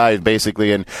the guy,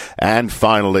 basically, and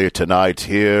finally tonight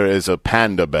here is a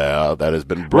panda bear that has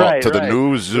been brought to the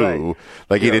new zoo. Right.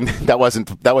 Like he didn't. That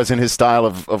wasn't his style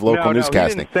of local newscasting.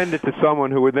 He didn't send it to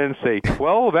someone who would then say,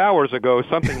 12 hours ago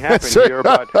something happened here,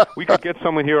 but we could get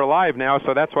someone here alive now,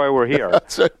 so that's why we're here.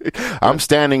 I'm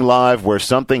standing live where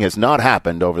something has not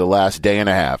happened over the last day and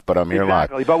a half, but I'm here live.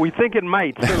 Exactly, but we think it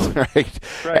might too.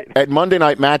 Right. At Monday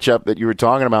Night Matchup that you were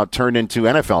talking about turned into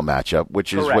NFL Matchup,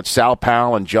 which is what Sal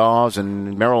Powell and Jaws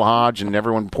and Merrill Hodge and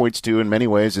everyone points to in many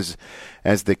ways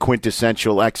as the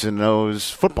quintessential X and O's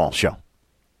football show.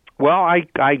 Well, I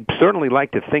certainly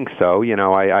like to think so.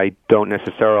 I don't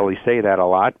necessarily say that a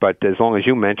lot, but as long as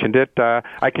you mentioned it,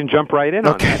 I can jump right in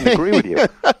on that and agree with you.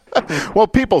 Well,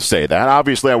 people say that.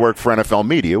 Obviously, I work for NFL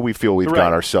Media. We feel we've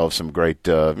got ourselves some great,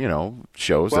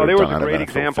 shows. Well, there was a great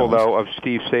example, though, of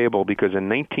Steve Sabol, because in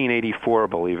 1984,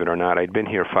 believe it or not, I'd been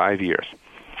here 5 years.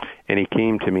 And he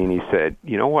came to me and he said,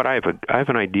 you know what, I have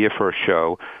an idea for a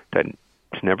show that's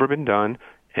never been done,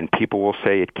 and people will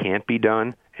say it can't be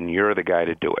done, and you're the guy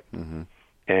to do it. Mm-hmm.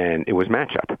 And it was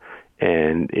Matchup.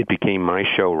 And it became my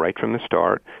show right from the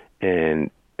start.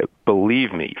 And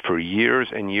believe me, for years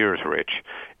and years, Rich,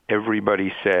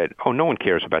 everybody said, oh, no one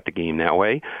cares about the game that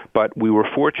way. But we were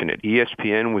fortunate.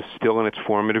 ESPN was still in its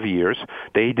formative years.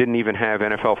 They didn't even have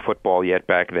NFL football yet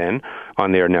back then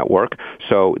on their network,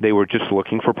 so they were just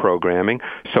looking for programming.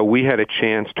 So we had a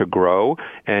chance to grow,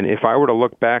 and if I were to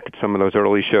look back at some of those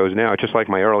early shows now, just like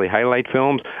my early highlight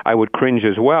films, I would cringe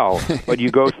as well. But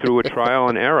you go through a trial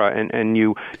and error, and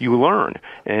you learn.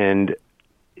 And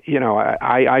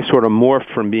I sort of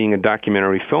morphed from being a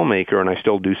documentary filmmaker, and I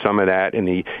still do some of that in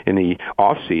the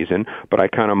off season. But I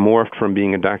kind of morphed from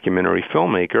being a documentary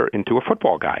filmmaker into a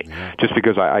football guy, just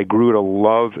because I grew to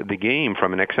love the game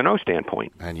from an X&O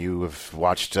standpoint. And you have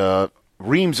watched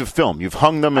reams of film. You've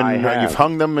hung them, and you've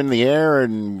hung them in the air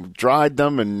and dried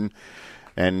them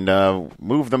and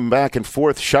moved them back and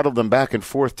forth, shuttled them back and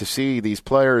forth to see these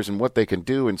players and what they can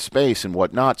do in space and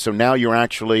whatnot. So now you're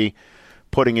actually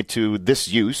putting it to this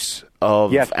use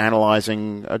of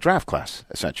analyzing a draft class,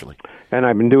 essentially. And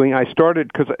I've been doing. I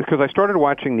started because I started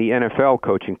watching the NFL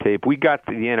coaching tape. We got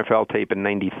the NFL tape in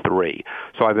 '93,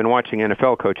 so I've been watching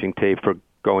NFL coaching tape for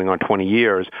going on 20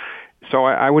 years. So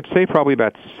I would say probably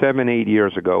about 7-8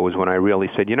 years ago was when I really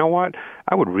said, you know what,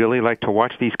 I would really like to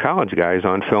watch these college guys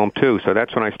on film too. So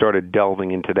that's when I started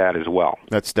delving into that as well.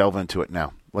 Let's delve into it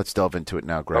now.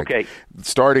 Greg. Okay.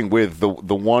 Starting with the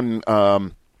one.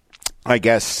 I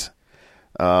guess,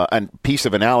 a piece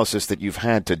of analysis that you've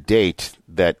had to date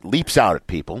that leaps out at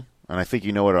people, and I think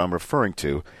you know what I'm referring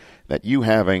to, that you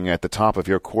having at the top of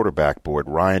your quarterback board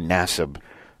Ryan Nassib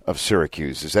of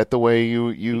Syracuse. Is that the way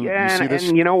you see this?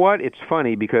 And you know what? It's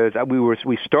funny because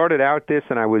we started out this,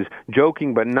 and I was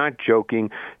joking but not joking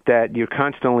that you're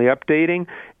constantly updating,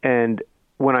 and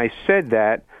when I said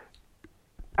that,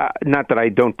 not that I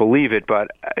don't believe it, but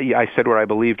I said what I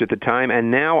believed at the time, and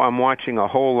now I'm watching a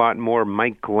whole lot more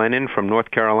Mike Glennon from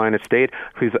North Carolina State,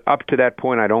 because up to that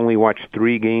point I'd only watched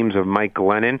 3 games of Mike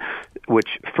Glennon, which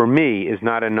for me is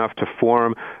not enough to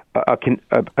form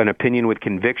an opinion with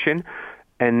conviction.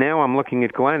 And now I'm looking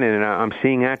at Glennon, and I'm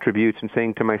seeing attributes and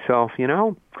saying to myself,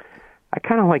 I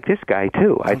kind of like this guy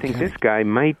too. I think this guy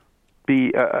might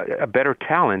be a better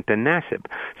talent than Nassib.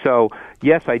 So,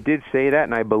 yes, I did say that,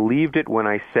 and I believed it when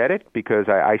I said it because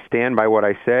I stand by what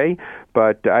I say.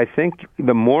 But I think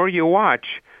the more you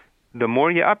watch, the more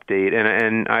you update,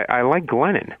 and I like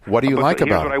Glennon. What do you like about him?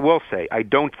 Here's what I will say. I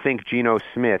don't think Geno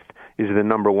Smith is the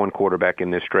number 1 quarterback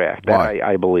in this draft. Why? That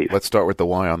I believe. Let's start with the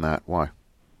why on that. Why?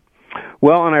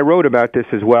 Well, and I wrote about this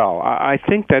as well. I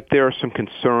think that there are some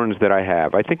concerns that I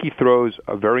have. I think he throws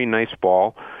a very nice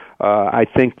ball. I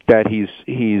think that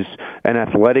he's an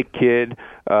athletic kid.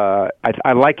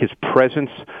 I like his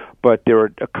presence, but there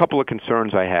are a couple of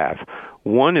concerns I have.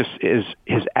 One is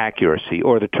his accuracy,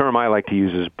 or the term I like to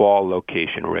use is ball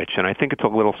location, Rich, and I think it's a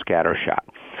little scattershot.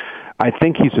 I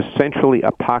think he's essentially a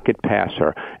pocket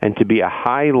passer, and to be a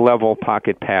high-level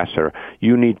pocket passer,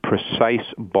 you need precise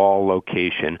ball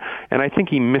location, and I think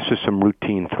he misses some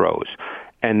routine throws,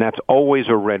 and that's always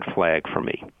a red flag for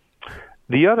me.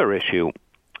 The other issue,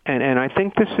 and I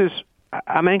think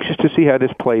I'm anxious to see how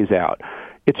this plays out.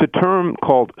 It's a term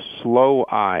called slow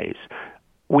eyes.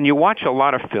 When you watch a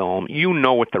lot of film, you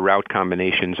know what the route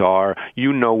combinations are.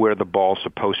 You know where the ball's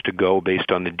supposed to go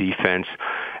based on the defense.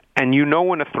 And you know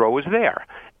when a throw is there.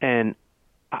 And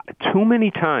too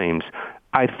many times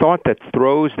I thought that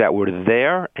throws that were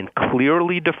there and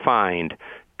clearly defined,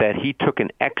 that he took an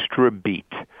extra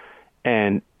beat.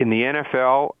 And in the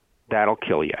NFL, that'll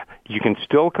kill you. You can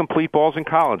still complete balls in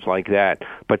college like that,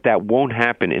 but that won't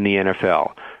happen in the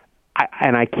NFL.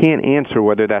 I can't answer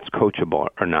whether that's coachable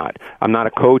or not. I'm not a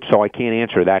coach, so I can't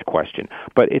answer that question.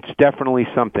 But it's definitely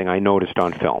something I noticed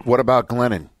on film. What about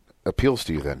Glennon appeals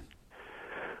to you then?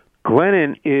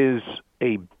 Glennon is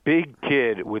a big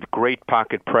kid with great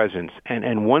pocket presence.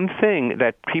 And one thing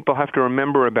that people have to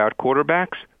remember about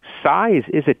quarterbacks, size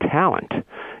is a talent.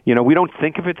 We don't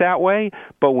think of it that way,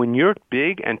 but when you're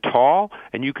big and tall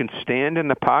and you can stand in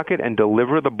the pocket and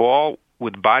deliver the ball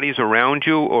with bodies around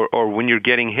you or when you're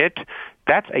getting hit,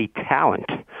 that's a talent.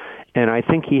 And I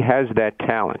think he has that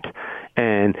talent.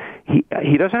 And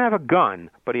he doesn't have a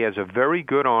gun, but he has a very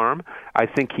good arm. I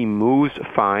think he moves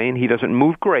fine. He doesn't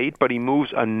move great, but he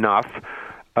moves enough.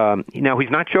 Now, he's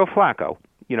not Joe Flacco,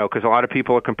 because a lot of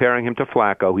people are comparing him to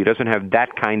Flacco. He doesn't have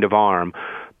that kind of arm.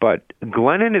 But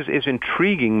Glennon is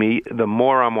intriguing me the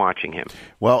more I'm watching him.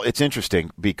 Well, it's interesting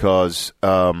because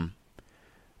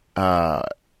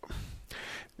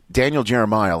Daniel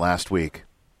Jeremiah last week.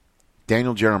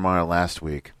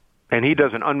 And he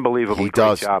does an unbelievably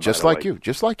great job. Just like you.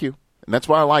 And that's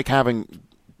why I like having,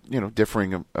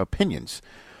 differing opinions.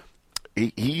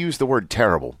 He used the word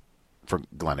terrible for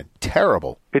Glennon.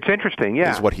 Terrible. It's interesting,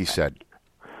 yeah. Is what he said.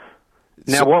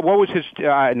 Now, what was his?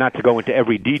 Not to go into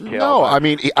every detail. No, I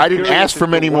mean, I didn't ask for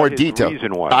many more details.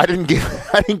 I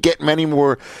didn't get many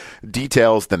more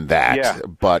details than that. Yeah.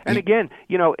 But and again,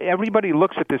 everybody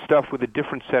looks at this stuff with a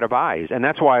different set of eyes, and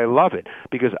that's why I love it.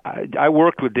 Because I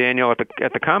worked with Daniel at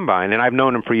the combine, and I've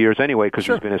known him for years anyway because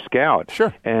he's been a scout.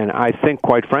 Sure. And I think,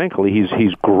 quite frankly,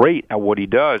 he's great at what he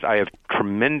does. I have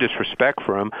tremendous respect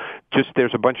for him. Just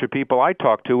there's a bunch of people I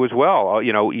talk to as well.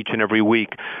 Each and every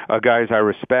week, guys I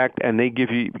respect, and they give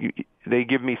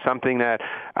me something that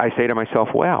I say to myself,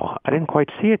 well, I didn't quite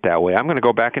see it that way. I'm going to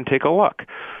go back and take a look.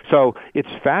 So it's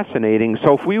fascinating.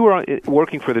 So if we were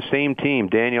working for the same team,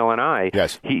 Daniel and I,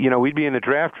 yes. We'd be in the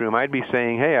draft room. I'd be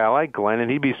saying, hey, I like Glenn, and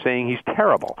he'd be saying he's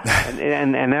terrible.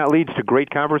 and that leads to great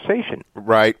conversation.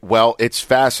 Right. Well, it's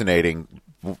fascinating,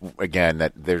 again,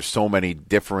 that there's so many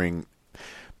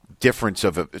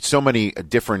so many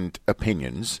different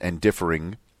opinions and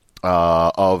differing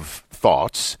of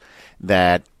thoughts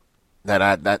that's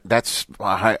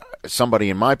somebody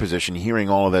in my position hearing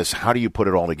all of this. How do you put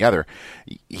it all together?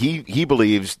 He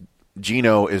believes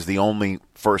Geno is the only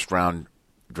first round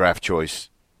draft choice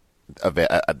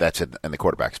that's in the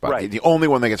quarterback spot. Right. The only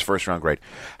one that gets first round grade.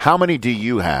 How many do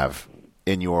you have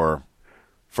in your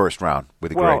first round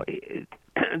with a grade?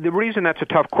 The reason that's a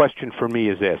tough question for me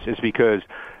is because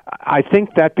I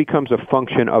think that becomes a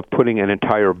function of putting an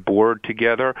entire board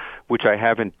together, which I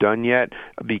haven't done yet,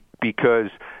 because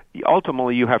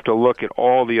ultimately you have to look at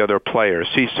all the other players.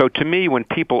 See, so to me, when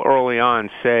people early on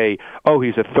say, oh,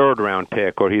 he's a third-round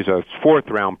pick or he's a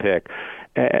fourth-round pick,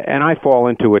 and I fall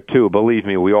into it too, believe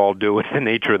me, we all do. It's the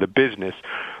nature of the business.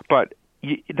 But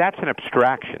that's an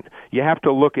abstraction. You have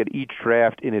to look at each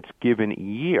draft in its given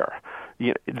year.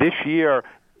 This year,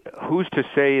 who's to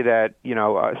say that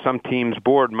some team's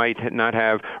board might not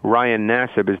have Ryan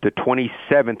Nassib as the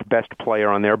 27th best player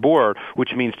on their board,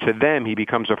 which means to them he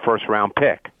becomes a first-round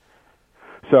pick.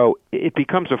 So it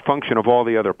becomes a function of all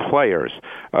the other players,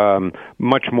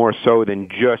 much more so than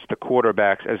just the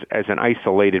quarterbacks as an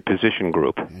isolated position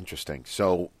group. Interesting.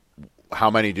 So how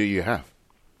many do you have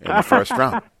in the first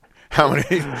round? How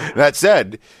many? That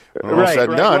said, when all said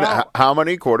and done, well, how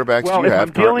many quarterbacks do you have?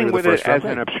 If I'm dealing with it as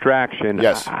an abstraction,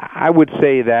 yes. I would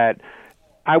say that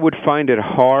I would find it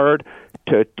hard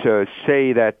to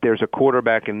say that there's a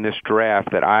quarterback in this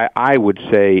draft that I would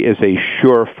say is a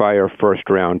surefire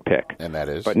first-round pick. And that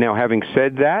is? But now, having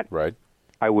said that, right.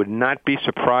 I would not be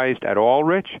surprised at all,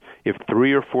 Rich, if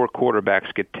 3 or 4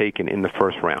 quarterbacks get taken in the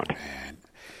first round. Man.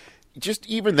 Just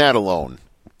even that alone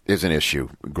is an issue,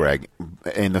 Greg,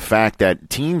 and the fact that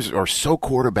teams are so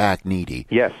quarterback needy.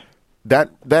 Yes.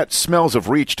 That smells of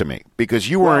reach to me, because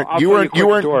you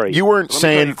weren't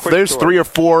saying there's 3 or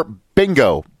 4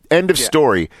 bingo. End of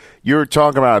story. You're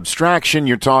talking about abstraction.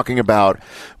 You're talking about,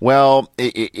 well,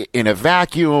 in a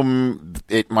vacuum,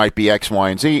 it might be X, Y,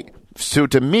 and Z. So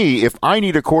to me, if I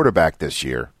need a quarterback this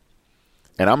year,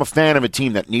 and I'm a fan of a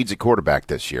team that needs a quarterback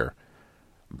this year,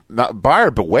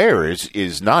 buyer beware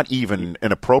is not even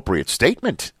an appropriate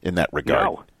statement in that regard.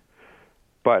 No.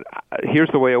 But here's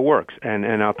the way it works, and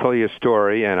I'll tell you a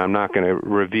story, and I'm not going to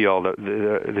reveal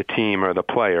the team or the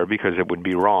player because it would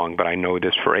be wrong, but I know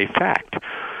this for a fact.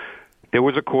 There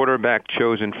was a quarterback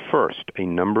chosen first a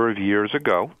number of years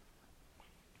ago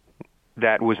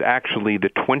that was actually the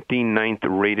 29th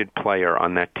rated player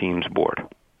on that team's board.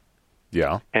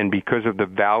 Yeah. And because of the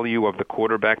value of the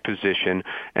quarterback position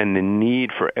and the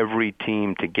need for every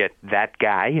team to get that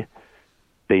guy,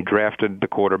 they drafted the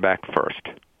quarterback first.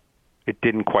 It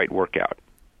didn't quite work out.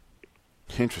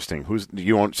 Interesting.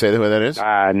 You won't say who that is?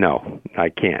 No, I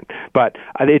can't. But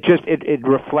it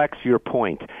reflects your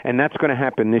point, and that's going to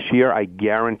happen this year. I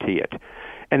guarantee it.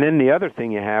 And then the other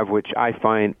thing you have, which I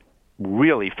find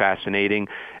really fascinating,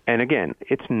 and again,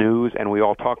 it's news, and we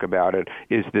all talk about it,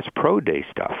 is this pro day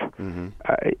stuff. Mm-hmm.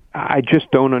 I just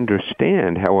don't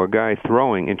understand how a guy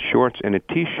throwing in shorts and a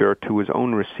T-shirt to his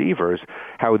own receivers,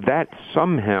 how that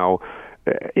somehow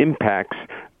impacts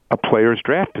a player's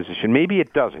draft position. Maybe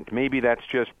it doesn't. Maybe that's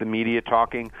just the media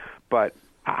talking, but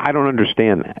I don't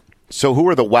understand that. So who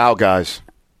are the wow guys?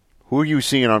 Who are you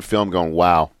seeing on film going,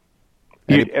 wow?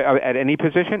 At any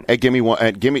position? Hey, give me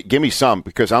one. Give me some,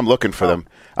 because I'm looking for them.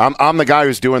 I'm the guy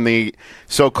who's doing the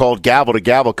so-called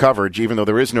gavel-to-gavel coverage, even though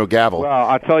there is no gavel. Well,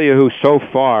 I'll tell you who so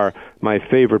far my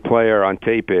favorite player on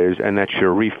tape is, and that's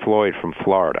Sharif Floyd from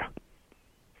Florida.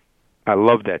 I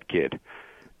love that kid.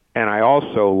 And I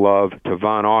also love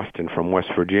Tavon Austin from West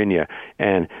Virginia.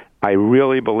 And I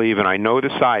really believe, and I know the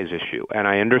size issue, and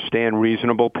I understand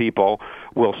reasonable people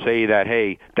will say that,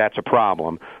 hey, that's a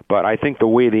problem. But I think the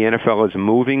way the NFL is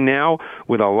moving now,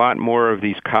 with a lot more of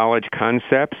these college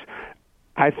concepts,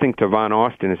 I think Devon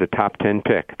Austin is a top 10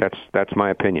 pick. That's my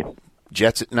opinion.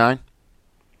 Jets at 9?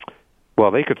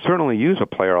 Well, they could certainly use a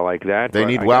player like that. They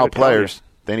need wild players.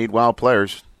 They need wild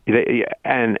players.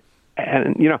 And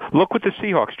look what the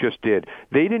Seahawks just did.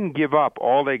 They didn't give up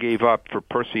all they gave up for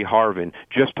Percy Harvin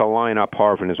just to line up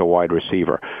Harvin as a wide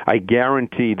receiver. I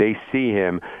guarantee they see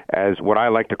him as what I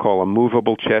like to call a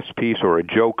movable chess piece or a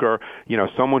joker,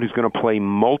 someone who's going to play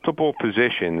multiple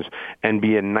positions and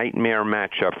be a nightmare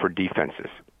matchup for defenses.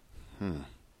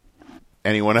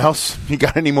 Anyone else? You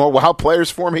got any more wow players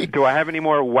for me? Do I have any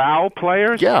more wow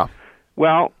players? Yeah.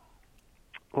 Well,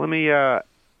 let me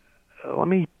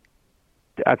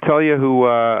I'll tell you who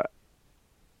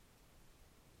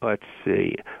let's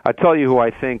see. I'll tell you who I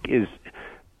think is,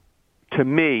 to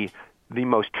me, the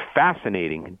most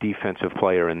fascinating defensive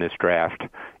player in this draft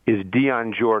is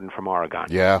Deion Jordan from Oregon.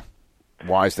 Yeah.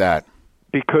 Why is that?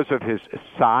 Because of his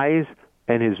size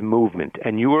and his movement.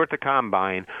 And you were at the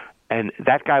Combine, and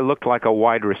that guy looked like a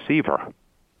wide receiver,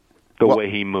 the way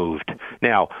he moved.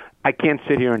 Now, I can't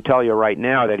sit here and tell you right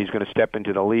now that he's going to step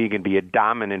into the league and be a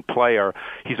dominant player.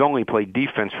 He's only played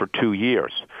defense for 2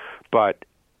 years. But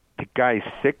the guy's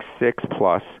 6'6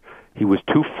 plus. He was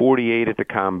 248 at the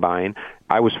Combine.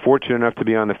 I was fortunate enough to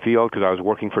be on the field because I was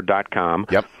working for .com.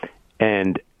 Yep.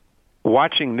 And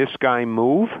watching this guy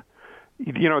move,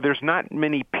 there's not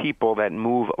many people that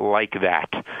move like that.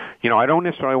 I don't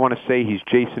necessarily want to say he's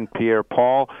Jason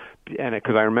Pierre-Paul, and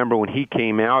because I remember when he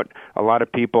came out, a lot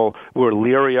of people were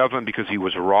leery of him because he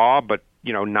was raw, but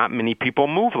not many people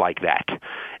move like that.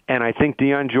 And I think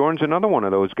Deion Jordan's another one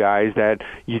of those guys that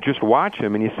you just watch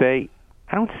him and you say,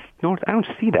 I don't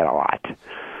see that a lot.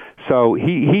 So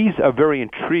he's a very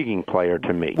intriguing player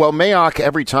to me. Well, Mayock,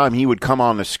 every time he would come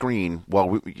on the screen,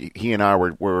 he and I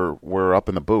were up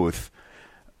in the booth,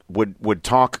 would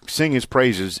talk, sing his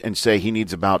praises, and say he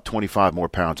needs about 25 more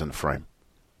pounds in the frame,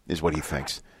 is what he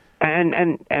thinks. And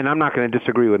I'm not going to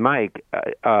disagree with Mike,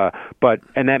 but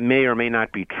that may or may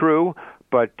not be true.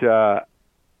 But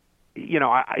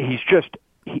he's just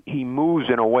he moves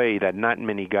in a way that not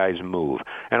many guys move.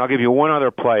 And I'll give you one other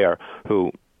player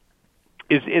who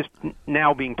is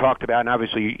now being talked about. And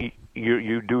obviously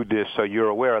you do this, so you're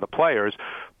aware of the players,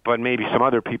 but maybe some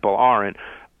other people aren't.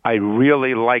 I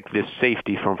really like this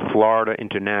safety from Florida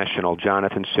International,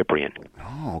 Jonathan Cyprian.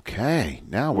 Oh, okay.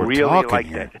 Now we're really talking like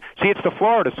here. that. See, it's the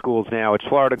Florida schools now. It's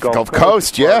Florida Gulf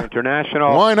Coast, Florida yeah.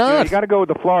 International. Why not? You got to go with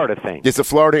the Florida thing. Is the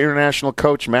Florida International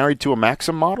coach married to a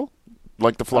Maxim model?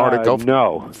 Like the Florida Gulf?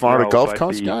 No. Florida Gulf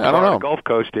Coast guy? I don't know. Florida Gulf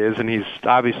Coast is, and he's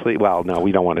obviously, no,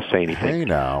 we don't want to say anything. Hey,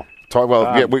 now.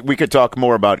 We could talk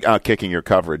more about kicking your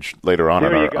coverage later on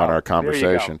on our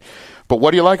conversation. But what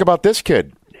do you like about this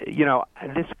kid?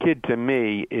 This kid to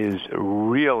me is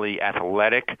really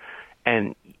athletic,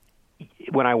 and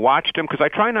when I watched him, because I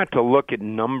try not to look at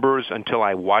numbers until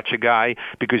I watch a guy,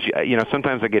 because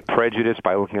sometimes I get prejudiced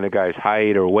by looking at a guy's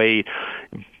height or weight,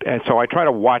 and so I try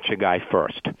to watch a guy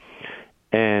first.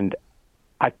 And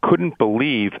I couldn't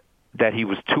believe that he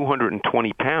was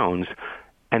 220 pounds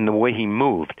and the way he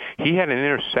moved. He had an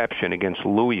interception against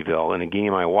Louisville in a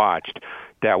game I watched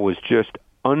that was just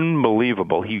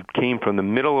unbelievable. He came from the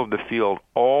middle of the field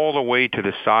all the way to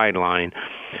the sideline.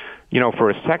 For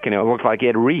a second, it looked like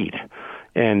Ed Reed.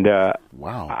 And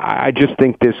wow. I just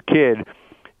think this kid,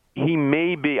 he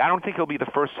may be, I don't think he'll be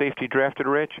the first safety drafted,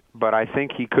 Rich, but I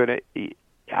think he could.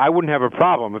 I wouldn't have a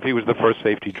problem if he was the first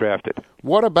safety drafted.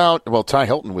 What about, Ty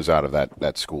Hilton was out of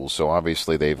that school, so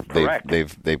obviously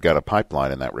they've got a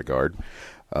pipeline in that regard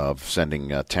of sending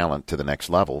talent to the next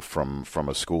level from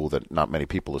a school that not many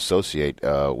people associate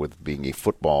with being a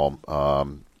football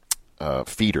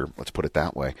feeder, let's put it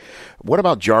that way. What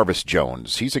about Jarvis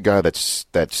Jones? He's a guy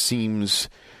that seems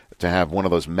to have one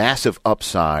of those massive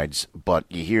upsides, but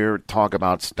you hear talk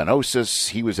about stenosis.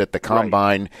 He was at the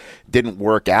Combine, didn't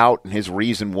work out, and his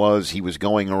reason was he was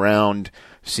going around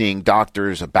seeing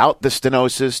doctors about the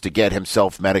stenosis to get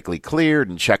himself medically cleared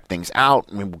and check things out,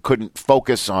 and couldn't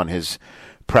focus on his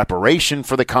preparation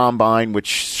for the Combine,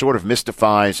 which sort of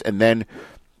mystifies, and then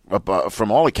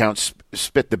from all accounts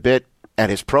spit the bit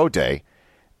at his pro day.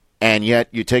 And yet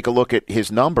you take a look at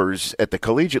his numbers at the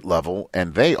collegiate level,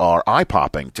 and they are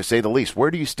eye-popping, to say the least.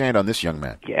 Where do you stand on this young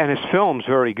man? Yeah, and his film's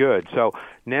very good. So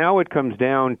now it comes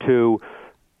down to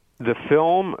the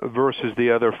film versus the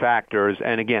other factors.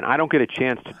 And again, I don't get a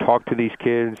chance to talk to these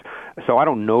kids, so I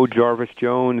don't know Jarvis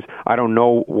Jones. I don't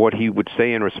know what he would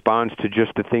say in response to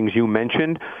just the things you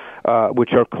mentioned,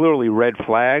 which are clearly red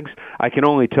flags. I can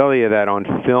only tell you that on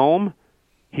film,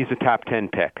 he's a top 10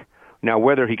 pick. Now,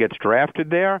 whether he gets drafted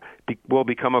there will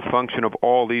become a function of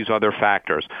all these other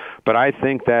factors. But I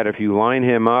think that if you line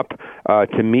him up,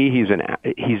 to me,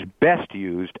 he's best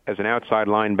used as an outside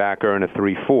linebacker in a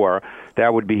 3-4.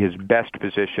 That would be his best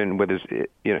position with his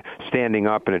standing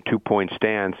up in a 2-point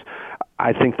stance.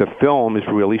 I think the film is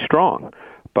really strong,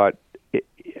 but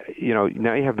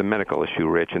now you have the medical issue,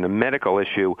 Rich, and the medical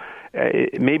issue,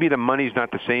 maybe the money's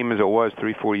not the same as it was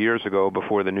 3-4 years ago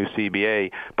before the new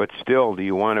CBA, but still, do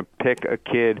you want to pick a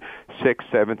kid 6th,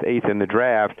 7th, 8th in the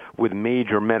draft with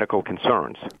major medical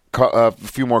concerns? A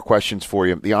few more questions for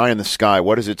you. The eye in the sky,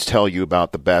 what does it tell you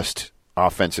about the best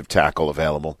offensive tackle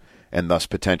available and thus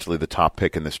potentially the top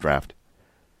pick in this draft?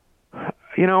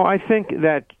 I think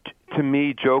that, to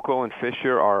me, Jokel and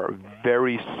Fisher are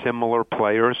very similar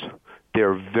players.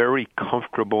 They're very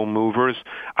comfortable movers.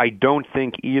 I don't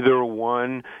think either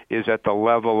one is at the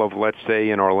level of, let's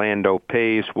say, an Orlando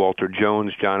Pace, Walter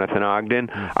Jones, Jonathan Ogden.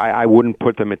 I wouldn't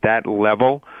put them at that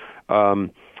level.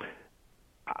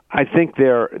 I think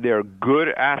they're good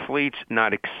athletes,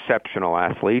 not exceptional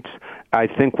athletes. I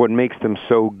think what makes them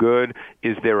so good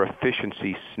is their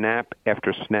efficiency, snap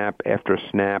after snap after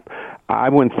snap. I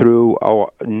went through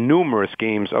numerous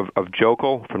games of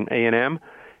Jokel from A&M,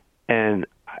 and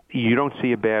you don't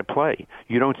see a bad play.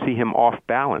 You don't see him off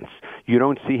balance. You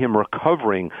don't see him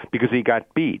recovering because he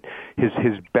got beat.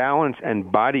 His balance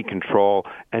and body control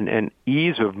and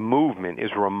ease of movement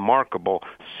is remarkable,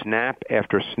 snap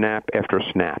after snap after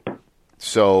snap.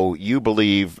 So you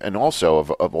believe, and also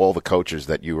of all the coaches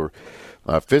that you were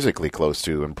physically close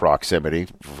to in proximity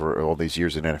for all these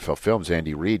years in NFL films,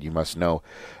 Andy Reid, you must know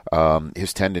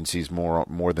his tendencies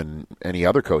more than any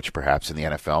other coach perhaps in the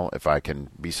NFL, if I can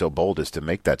be so bold as to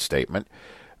make that statement.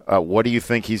 What do you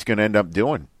think he's going to end up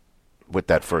doing with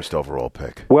that first overall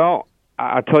pick? Well,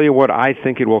 I'll tell you what I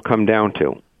think it will come down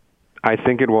to. I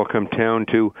think it will come down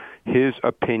to his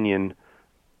opinion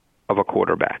of a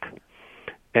quarterback.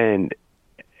 And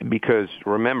because,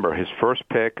 remember, his first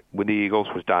pick with the Eagles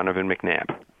was Donovan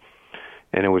McNabb,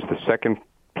 and it was the second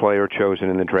player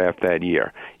chosen in the draft that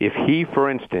year. If he, for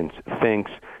instance, thinks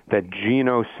that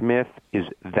Geno Smith is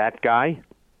that guy,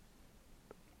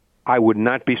 I would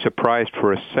not be surprised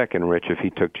for a second, Rich, if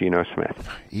he took Geno Smith.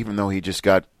 Even though he just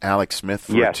got Alex Smith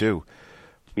for it, too.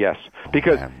 Yes,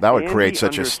 because that would create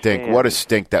such a stink. What a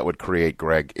stink that would create,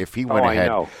 Greg. If he went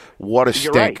ahead, what a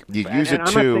stink! Right. You use and it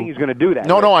I'm too. not saying he's going to do that.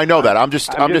 No, I know that. I'm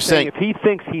just saying if he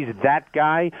thinks he's that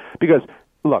guy, because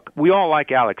look, we all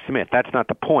like Alex Smith. That's not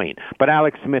the point. But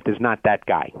Alex Smith is not that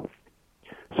guy.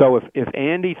 So if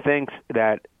Andy thinks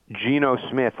that Geno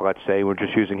Smith, let's say, we're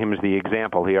just using him as the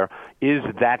example here, is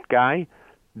that guy,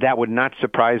 that would not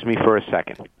surprise me for a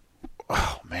second.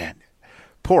 Oh man.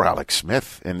 Poor Alex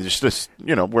Smith, and just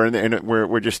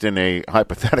we're just in a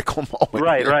hypothetical moment.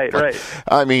 Right.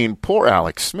 I mean, poor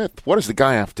Alex Smith. What does the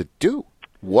guy have to do?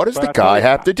 What does the guy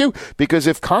have to do? Because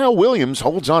if Kyle Williams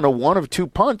holds on to one of two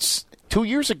punts 2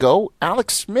 years ago,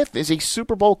 Alex Smith is a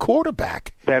Super Bowl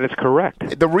quarterback. That is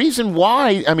correct. The reason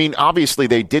why, I mean, obviously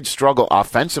they did struggle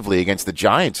offensively against the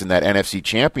Giants in that NFC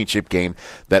Championship game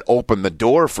that opened the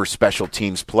door for special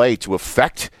teams play to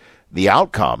affect the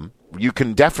outcome. You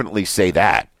can definitely say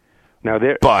that.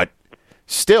 But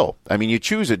still, I mean, you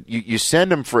choose it. You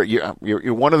send him for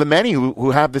you're one of the many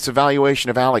who have this evaluation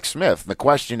of Alex Smith. The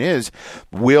question is,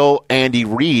 will Andy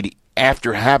Reid,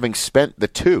 after having spent the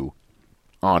two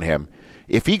on him,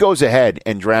 if he goes ahead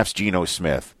and drafts Geno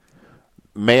Smith,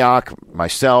 Mayock,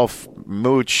 myself,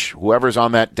 Mooch, whoever's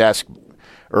on that desk,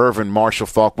 Irvin, Marshall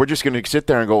Falk, we're just going to sit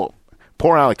there and go,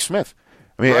 poor Alex Smith.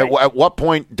 I mean, at what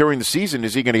point during the season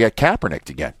is he going to get Kaepernicked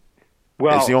again?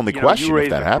 Well, it's the only question you if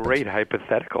that happens. Great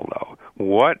hypothetical, though.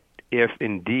 What if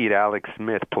indeed Alex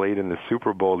Smith played in the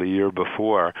Super Bowl the year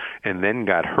before and then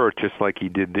got hurt just like he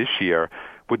did this year?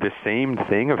 Would the same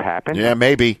thing have happened? Yeah,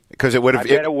 maybe, because it would have. I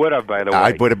bet it would have. By the way,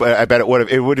 I bet it would have.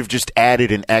 It would have just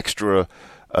added an extra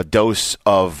dose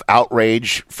of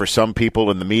outrage for some people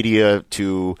in the media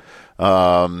to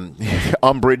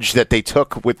umbrage that they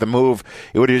took with the move.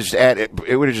 It would have just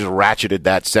ratcheted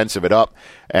that sense of it up.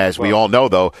 As we all know,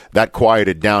 though, that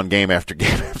quieted down game after game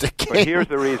after game. But here's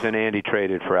the reason Andy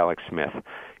traded for Alex Smith.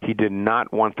 He did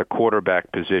not want the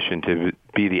quarterback position to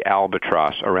be the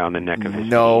albatross around the neck of his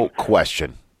team.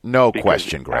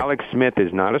 Question, Greg. Alex Smith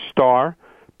is not a star,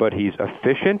 but he's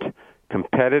efficient,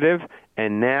 competitive,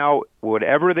 and now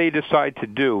whatever they decide to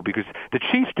do, because the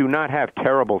Chiefs do not have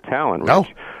terrible talent, Rich. No.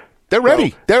 They're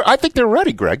ready. I think they're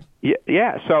ready, Greg.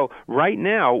 Yeah. So right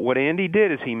now, what Andy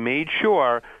did is he made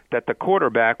sure that the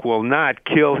quarterback will not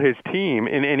kill his team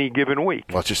in any given week.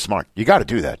 Well, it's just smart. You got to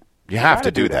do that. You have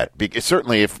to do that. Because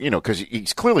certainly, because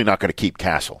he's clearly not going to keep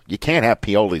Castle. You can't have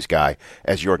Pioli's guy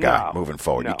as your guy moving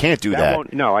forward. You can't do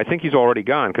that. No, I think he's already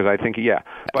gone because I think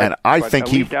But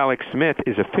at least Alex Smith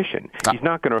is efficient. He's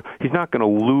not going to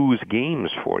lose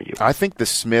games for you. I think the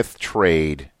Smith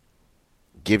trade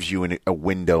gives you a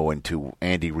window into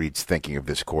Andy Reid's thinking of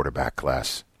this quarterback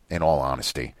class. In all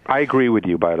honesty, I agree with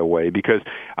you, by the way, because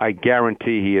I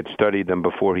guarantee he had studied them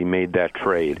before he made that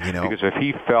trade. Because if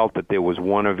he felt that there was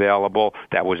one available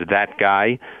that was that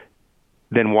guy,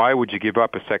 then why would you give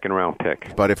up a second-round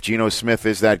pick? But if Geno Smith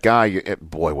is that guy,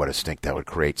 boy, what a stink that would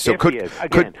create. So he is.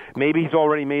 Again, maybe he's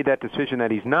already made that decision that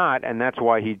he's not, and that's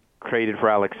why he traded for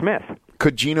Alex Smith.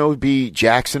 Could Geno be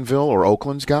Jacksonville or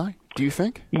Oakland's guy, do you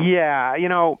think? Yeah,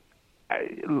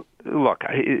 look,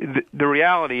 the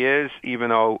reality is, even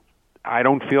though I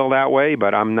don't feel that way,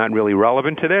 but I'm not really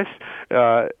relevant to this,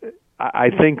 I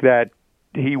think that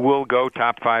he will go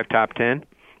top 5, top 10.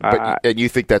 And you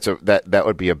think that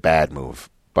would be a bad move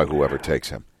by whoever takes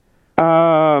him?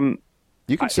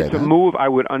 You can say it's a move I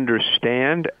would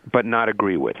understand, but not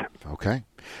agree with. Okay.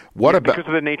 Because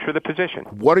of the nature of the position.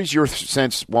 What is your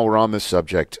sense, while we're on this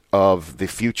subject, of the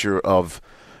future of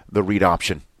the read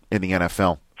option in the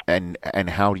NFL? And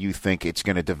how do you think it's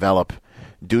going to develop?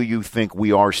 Do you think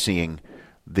we are seeing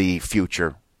the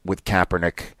future with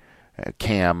Kaepernick,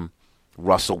 Cam,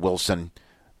 Russell Wilson,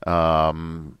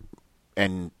 and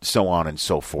so on and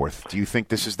so forth? Do you think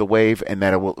this is the wave and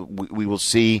that we will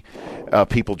see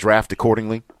people draft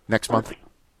accordingly next month?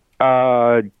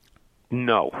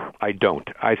 No, I don't.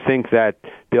 I think that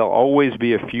there'll always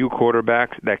be a few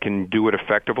quarterbacks that can do it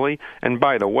effectively. And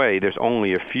by the way, there's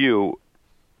only a few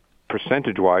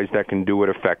percentage-wise that can do it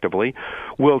effectively.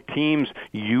 Will teams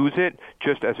use it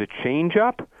just as a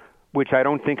change-up? Which I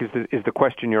don't think is the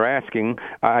question you're asking.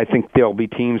 I think there'll be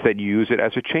teams that use it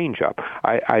as a change-up.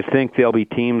 I think there'll be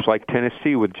teams like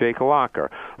Tennessee with Jake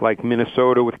Locker, like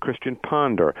Minnesota with Christian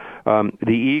Ponder,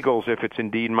 the Eagles if it's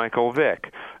indeed Michael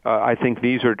Vick. I think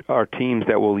these are teams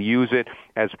that will use it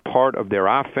as part of their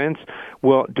offense.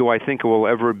 Well, do I think it will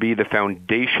ever be the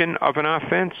foundation of an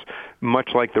offense, much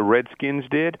like the Redskins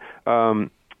did?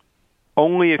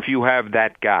 Only if you have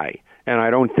that guy. And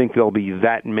I don't think there'll be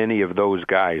that many of those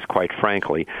guys, quite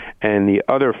frankly. And the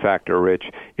other factor, Rich,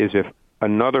 is if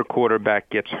another quarterback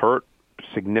gets hurt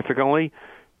significantly,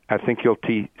 I think you'll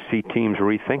see teams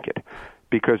rethink it.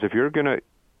 Because if you're going to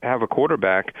have a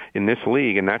quarterback in this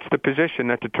league, and that's the position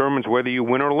that determines whether you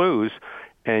win or lose,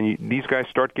 and these guys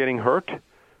start getting hurt,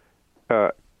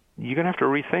 you're going to have to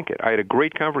rethink it. I had a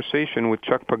great conversation with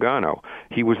Chuck Pagano.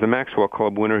 He was the Maxwell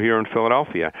Club winner here in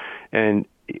Philadelphia. And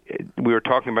we were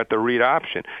talking about the read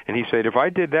option, and he said, if I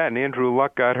did that and Andrew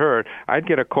Luck got hurt, I'd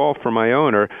get a call from my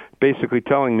owner basically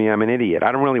telling me I'm an idiot.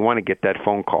 I don't really want to get that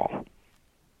phone call.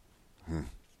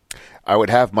 I would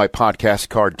have my podcast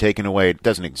card taken away. It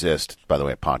doesn't exist, by the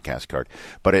way, a podcast card.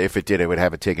 But if it did, I would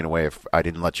have it taken away if I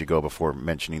didn't let you go before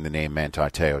mentioning the name Manti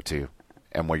Te'o to you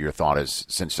and what your thought is,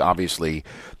 since obviously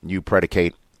you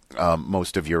predicate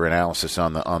most of your analysis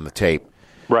on the tape.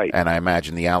 Right. And I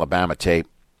imagine the Alabama tape,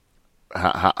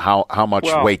 how much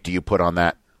weight do you put on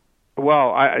that?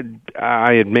 Well,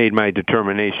 I had made my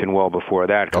determination well before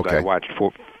that because I watched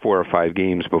four or five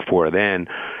games before then.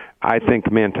 I think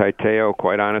Manti Te'o,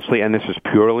 quite honestly, and this is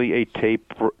purely a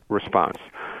tape response,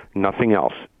 nothing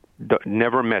else.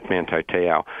 Never met Manti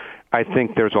Te'o. I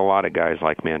think there's a lot of guys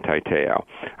like Manti Te'o.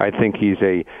 I think he's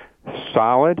a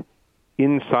solid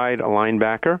inside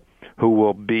linebacker who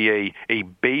will be a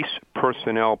base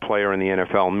personnel player in the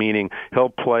NFL, meaning he'll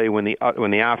play when the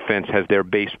offense has their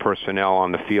base personnel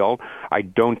on the field. I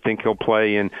don't think he'll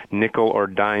play in nickel or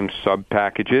dime sub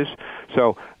packages.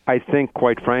 So I think,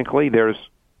 quite frankly, there's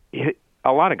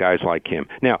a lot of guys like him.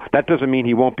 Now, that doesn't mean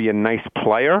he won't be a nice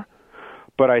player,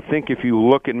 but I think if you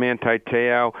look at Manti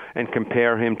Te'o and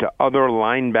compare him to other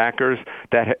linebackers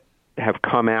that have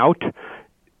come out,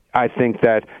 I think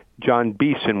that John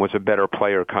Beeson was a better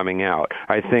player coming out.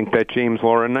 I think that James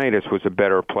Laurinaitis was a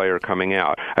better player coming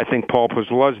out. I think Paul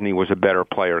Posluszny was a better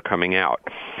player coming out.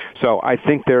 So I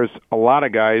think there's a lot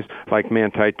of guys like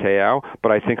Manti Te'o,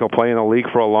 but I think he'll play in the league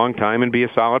for a long time and be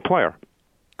a solid player.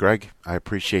 Greg, I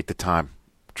appreciate the time,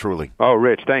 truly. Oh,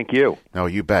 Rich, thank you. No,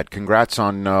 you bet. Congrats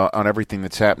on everything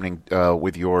that's happening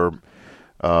with your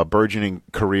burgeoning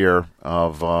career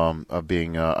of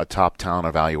being a top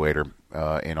talent evaluator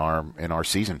in our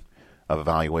season of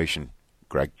evaluation,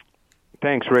 Greg.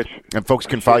 Thanks, Rich. And folks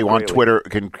can follow you on Twitter.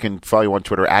 Can follow you on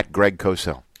Twitter at Greg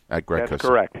Cosell. That's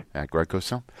correct. At Greg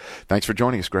Cosell. Thanks for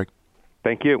joining us, Greg.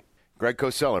 Thank you. Greg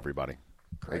Cosell, everybody.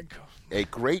 Greg. A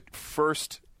great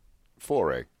first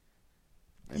foray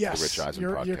into Yes, the Rich Eisen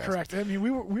podcast. you're correct. I mean,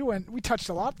 we touched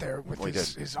a lot there with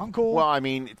his uncle. Well, I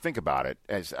mean, think about it.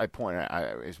 As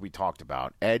we talked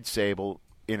about, Ed Sable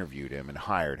interviewed him and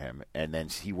hired him, and then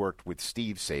he worked with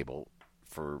Steve Sable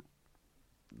for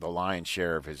the lion's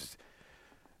share of his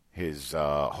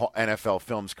NFL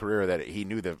Films career. That he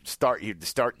knew the start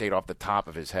date off the top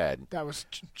of his head. That was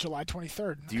July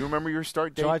 23rd. Do you remember your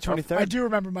start date? July 23rd? I do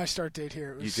remember my start date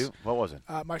here. You do? What was it?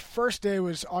 My first day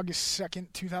was August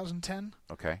 2nd, 2010.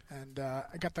 Okay. And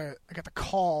I got the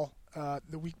call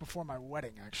the week before my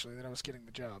wedding, actually, that I was getting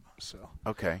the job. So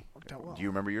okay. Worked out well. Do you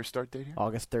remember your start date here?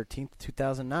 August 13th,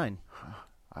 2009.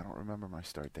 I don't remember my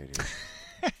start date here.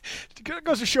 It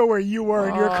goes to show where you were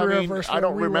in your career versus where I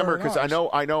don't we remember were in because ours.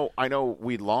 I know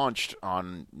we launched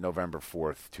on November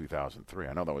 4th, 2003.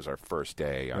 I know that was our first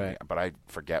day, Right. but I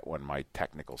forget when my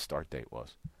technical start date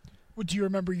was. Well, do you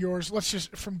remember yours? Let's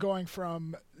just going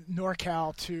from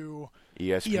NorCal to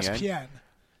ESPN.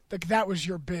 Like that was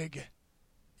your big.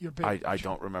 I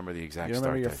don't remember the exact. You remember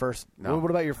start your date. first? No. What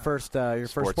about your first? Your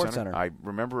first Sports Center? I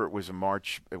remember it was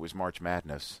March. It was March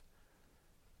Madness.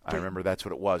 I remember that's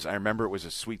what it was. I remember it was a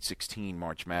Sweet 16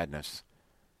 March Madness.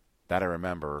 That I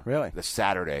remember. Really? The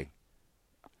Saturday.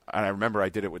 And I remember I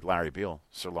did it with Larry Beal,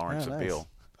 Sir Lawrence of nice. Beal.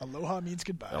 Aloha means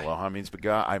goodbye. Aloha means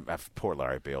goodbye. Poor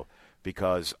Larry Beal,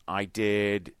 because I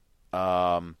did.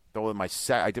 I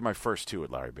did my first two with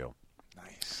Larry Beal.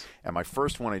 Nice. And my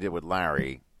first one I did with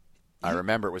Larry, I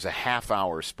remember it was a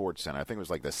half-hour Sports Center. I think it was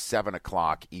like the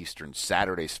 7:00 Eastern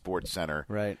Saturday Sports Center.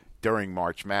 Right. During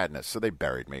March Madness, so they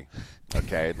buried me,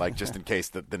 okay, like just in case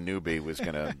the newbie was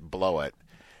going to blow it.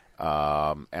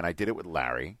 And I did it with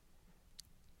Larry,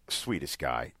 sweetest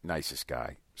guy, nicest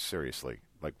guy, seriously,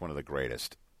 like one of the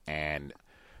greatest. And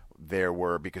there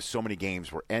were, because so many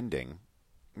games were ending,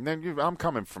 and then I'm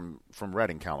coming from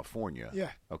Redding, California,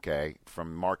 yeah, okay,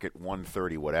 from Market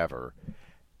 130, whatever.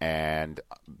 And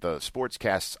the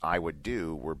sportscasts I would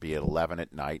do would be at 11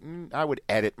 at night, and I would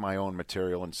edit my own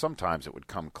material, and sometimes it would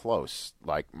come close.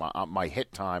 Like my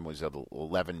hit time was at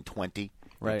 11:20,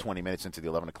 right. 20 minutes into the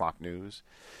 11 o'clock news.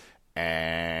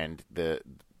 And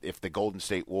if the Golden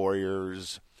State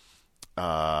Warriors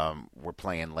were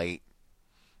playing late,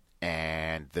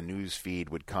 and the news feed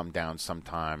would come down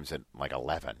sometimes at like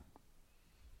 11.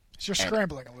 So you're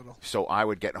scrambling a little. So I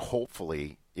would get,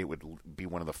 hopefully, it would be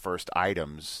one of the first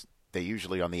items. They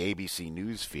usually on the ABC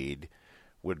news feed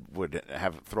would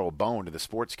throw a bone to the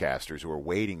sportscasters who are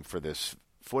waiting for this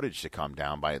footage to come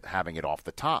down by having it off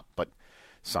the top. But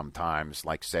sometimes,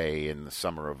 like say in the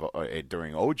summer of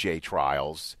during OJ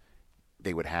trials,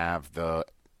 they would have the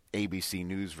ABC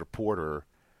News reporter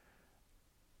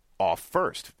off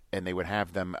first, and they would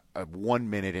have them 1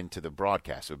 minute into the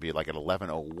broadcast. It would be like at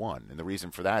 11:01, and the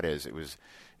reason for that is it was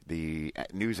the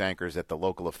news anchors at the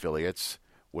local affiliates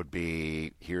would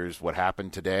be, here's what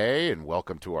happened today, and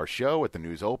welcome to our show at the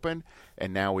News Open,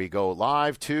 and now we go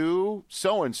live to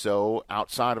so-and-so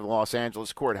outside of the Los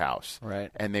Angeles courthouse.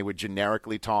 Right. And they would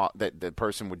generically talk, that the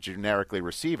person would generically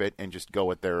receive it and just go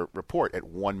with their report at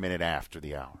 1 minute after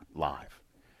the hour, live.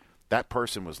 That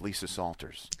person was Lisa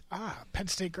Salters. Penn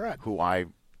State grad. Who I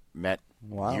met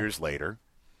years later.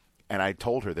 And I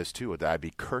told her this, too, that I'd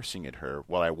be cursing at her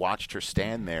while I watched her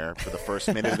stand there for the first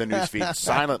minute of the newsfeed,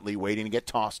 silently waiting to get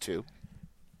tossed to.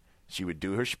 She would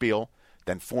do her spiel.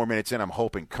 Then 4 minutes in, I'm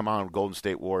hoping, come on, Golden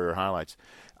State Warrior highlights.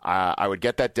 I would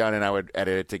get that done, and I would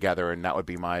edit it together, and that would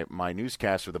be my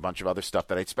newscast with a bunch of other stuff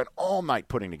that I'd spent all night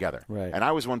putting together. Right. And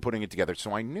I was the one putting it together,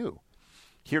 so I knew.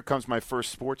 Here comes my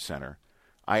first Sports Center.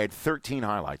 I had 13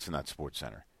 highlights in that Sports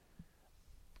Center.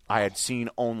 I had seen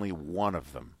only one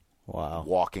of them. Wow.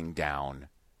 Walking down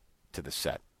to the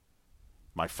set.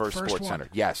 My first Sports one. Center.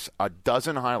 Yes, a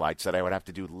dozen highlights that I would have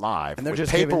to do live And they're with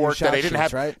just giving you paperwork shot that I didn't sheets,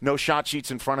 have. right? No shot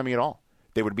sheets in front of me at all.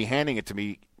 They would be handing it to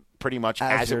me pretty much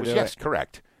as it was. Yes,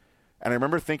 correct. And I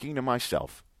remember thinking to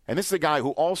myself, and this is a guy who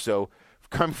also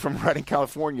come from Redding,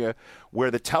 California, where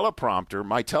my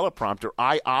teleprompter,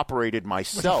 I operated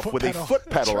myself with a foot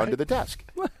pedal right. under the desk.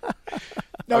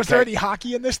 Now, is there any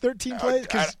hockey in this 13 plays?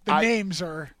 Because the names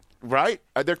are... Right?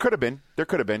 There could have been.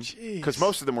 Because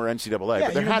most of them were NCAA. Yeah,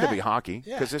 but there even had to that. be hockey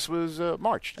because this was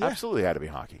March. Yeah. Absolutely had to be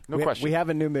hockey. No question. We have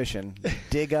a new mission.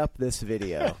 Dig up this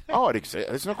video. Oh, it exists.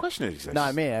 There's no question it exists. No,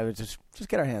 I mean, I would just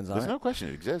get our hands on There's it. no question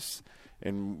it exists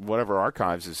in whatever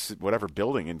archives is whatever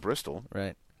building in Bristol.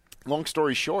 Right. Long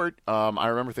story short, I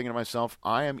remember thinking to myself,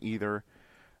 I am either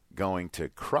going to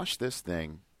crush this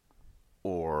thing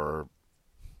or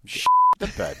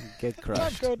the bed. Get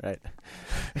crushed. Right.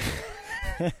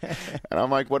 And I'm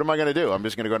like, what am I going to do? I'm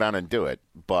just going to go down and do it.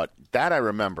 But that I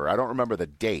remember. I don't remember the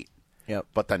date. Yep.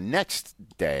 But the next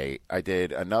day, I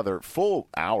did another full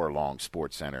hour-long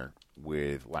Sports Center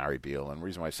with Larry Beal. And the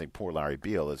reason why I say poor Larry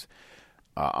Beal is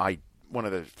one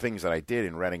of the things that I did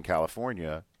in Redding,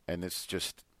 California, and this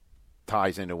just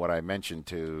ties into what I mentioned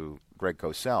to Greg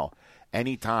Cosell.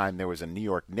 Anytime there was a New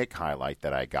York Knicks highlight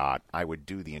that I got, I would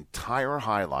do the entire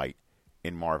highlight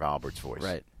in Marv Albert's voice.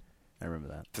 Right. I remember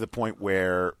that. To the point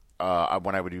where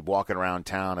when I would be walking around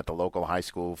town at the local high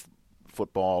school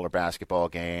football or basketball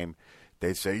game,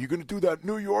 they'd say, "You going to do that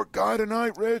New York guy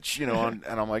tonight, Rich?" And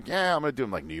I'm like, "Yeah, I'm going to do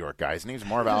him like New York guy." His name's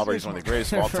Marv Albert. He's one of the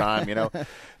greatest of all time,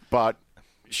 But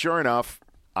sure enough,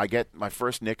 I get my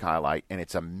first Knicks highlight, and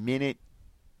it's a minute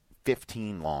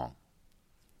 15 long.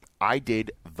 I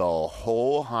did the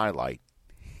whole highlight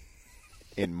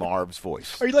in Marv's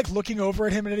voice. Are you like looking over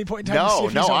at him at any point in time? to see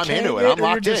if he's I'm okay into with it. I'm or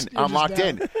locked you're in. just- I'm you're locked just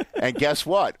in. down? And guess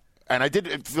what? And I did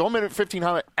the 1 minute 15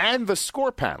 highlight and the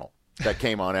score panel that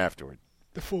came on afterward.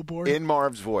 The full board. In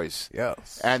Marv's voice.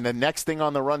 Yes. And the next thing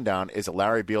on the rundown is a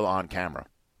Larry Beal on camera.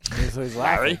 So he's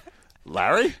laughing.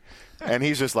 Larry? And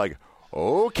he's just like,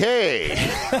 okay.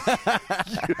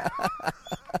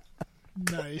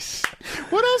 Nice.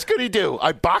 What else could he do?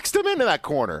 I boxed him into that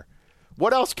corner.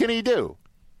 What else can he do?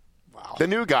 Wow. The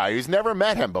new guy who's never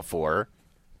met him before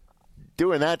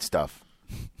doing that stuff.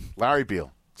 Larry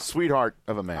Beal. Sweetheart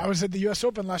of a man. I was at the U.S.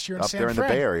 Open last year in Up San there in the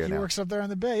Fran. Bay Area He now. works up there in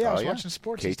the Bay. Yeah, I was Oh, watching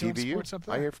sports. He's doing KTVU. sports up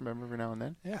there. I hear from him every now and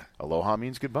then. Yeah. Aloha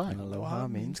means goodbye. Aloha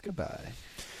means goodbye.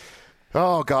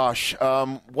 Oh, gosh.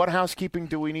 What housekeeping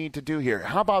do we need to do here?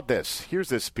 How about this? Here's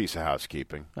this piece of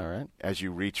housekeeping. All right. As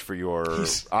you reach for your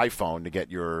iPhone to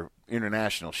get your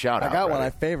international shout-out I got one.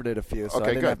 ready. I favorited a few, so Okay, I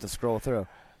didn't good. have to scroll through.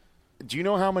 Do you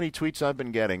know how many tweets I've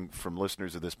been getting from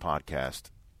listeners of this podcast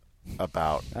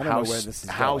about I don't know where this is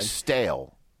how going.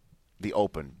 stale the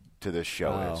open to this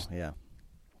show is? Yeah.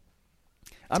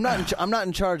 I'm not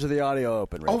in charge of the audio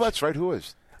open. Rich. Oh, that's right. Who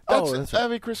is? That's right.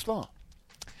 That'd be Chris Law.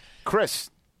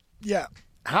 Chris, Yeah.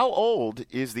 how old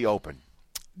is the open?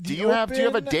 Do you have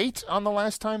a date on the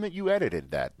last time that you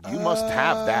edited that? You must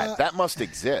have that. That must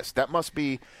exist. That must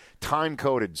be time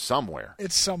coded somewhere.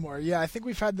 It's somewhere. Yeah, I think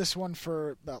we've had this one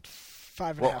for about 5.5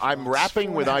 months. Well, I'm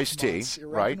rapping with 4.5 Ice-T, months. You're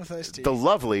right? rapping with Ice-T. The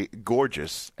lovely,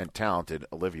 gorgeous, and talented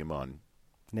Olivia Munn.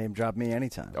 Name drop me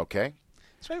anytime. Okay,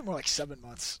 It's maybe more like 7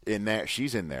 months. in there,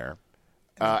 she's in there,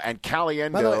 and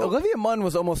Caliendo. By the way, Olivia Munn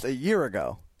was almost a year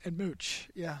ago. And Mooch,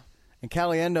 yeah. And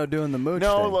Caliendo doing the mooch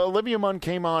No, thing. Olivia Munn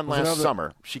came on Was it last over-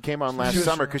 summer. She came on last Newsroom.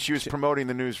 summer because she was promoting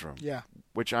the newsroom. Yeah.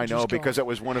 Which I Which know was because going it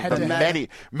was one of head the to head.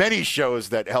 many shows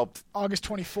that helped August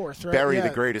 24th, right? bury yeah.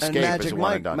 the Great and Escape as Magic a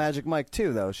one and Mike, done. Magic Mike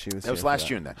too, though. She was. That was here for last that.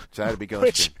 June then. So that had to be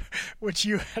last June. Which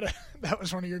you had that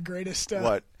was one of your greatest.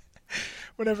 What?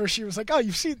 Whenever she was like, "Oh,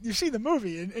 you've seen the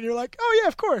movie," and you're like, "Oh yeah,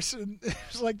 of course." And it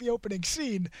was like the opening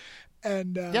scene,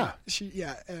 and we'll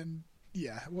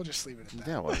just leave it at that.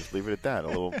 Yeah, well, just leave it at that. A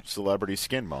little celebrity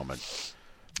skin moment.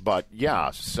 But,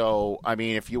 yeah, so, I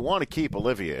mean, if you want to keep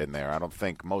Olivia in there, I don't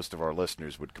think most of our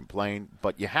listeners would complain,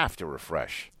 but you have to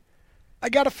refresh. I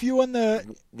got a few in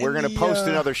the. We're going to post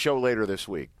another show later this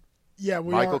week. Yeah,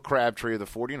 we Michael are. Crabtree of the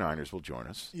 49ers will join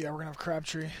us. Yeah, we're gonna have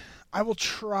Crabtree. I will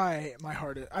try my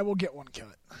hardest. I will get one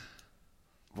cut.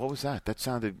 What was that? That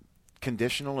sounded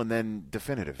conditional and then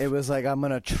definitive. It was like, I'm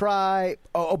going to try.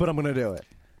 Oh, but I'm going to do it.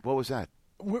 What was that?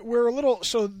 We're a little.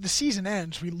 So the season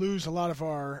ends. We lose a lot of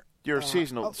our. Your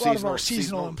seasonal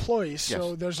employees. Yes.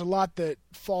 So there's a lot that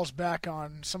falls back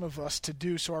on some of us to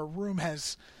do. So our room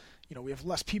has, we have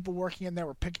less people working in there.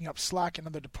 We're picking up slack in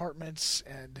other departments,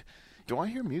 and Do I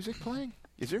hear music playing?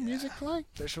 Is there music playing?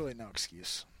 there's really no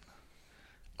excuse.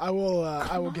 I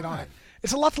will get on it.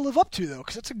 It's a lot to live up to, though,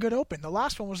 because it's a good open. The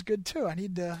last one was good too. I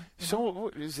need to.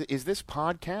 So is this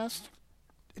podcast?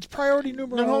 It's priority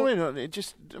numero. No.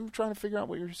 I'm trying to figure out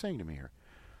what you're saying to me here.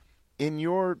 In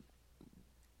your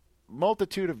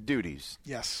multitude of duties,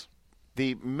 Yes.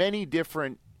 the many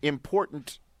different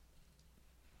important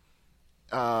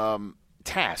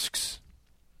tasks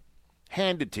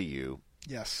handed to you,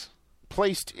 Yes.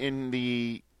 placed in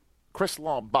the Chris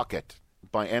Law bucket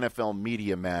by NFL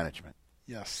Media Management.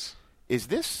 Yes. Is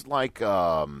this like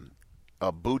a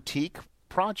boutique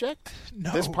project?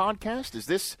 No. This podcast? Is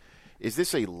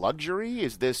this a luxury?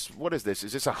 What is this?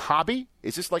 Is this a hobby?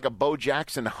 Is this like a Bo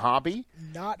Jackson hobby?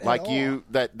 Not at like all. you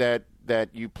that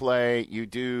you play, you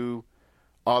do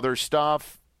other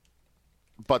stuff,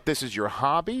 but this is your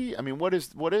hobby? I mean, what is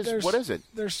it?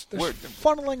 There's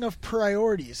funneling of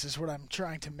priorities is what I'm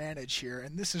trying to manage here,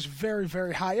 and this is very,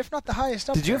 very high, if not the highest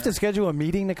up Did you have to there. schedule a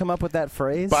meeting to come up with that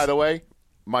phrase? By the way,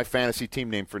 my fantasy team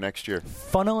name for next year.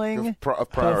 Funneling of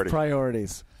priority.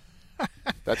 priorities.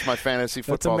 That's my fantasy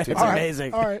football team. That's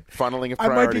amazing. All right. Funneling of I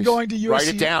priorities. might be going to USC. Write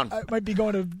it down. I might be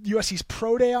going to USC's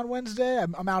Pro Day on Wednesday.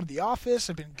 I'm out of the office.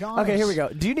 I've been gone. Okay, here we go.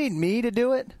 Do you need me to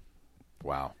do it?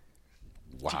 Wow.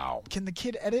 Can the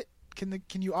kid edit? Can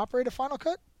you operate a Final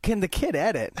Cut? Can the kid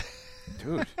edit?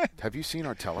 Dude, have you seen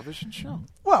our television show?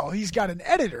 Well, he's got an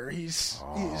editor. He's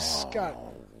got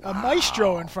a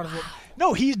maestro in front of him.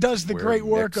 No, he does the great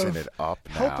work of it up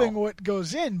helping now. what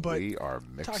goes in, but We are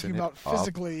mixing talking it about up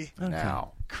physically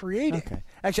now. creating. Okay.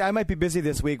 Actually, I might be busy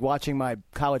this week watching my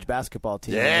college basketball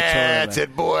team. Yeah, that's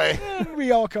it, boy. And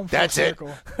we all come full That's it.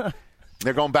 circle.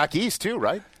 They're going back east, too,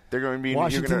 right? They're going to be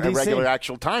Washington, in a D.C. regular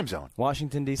actual time zone.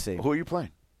 Washington, D.C. Who are you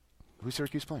playing? Who's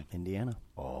Syracuse playing? Indiana.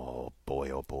 Oh,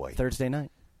 boy. Thursday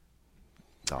night.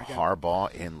 The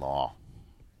Harbaugh in-law.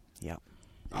 Yep.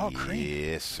 Oh, great.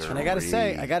 Yes, sir. And I got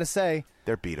to say,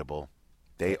 they're beatable.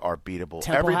 They are beatable.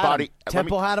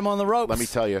 Temple had him on the ropes. Let me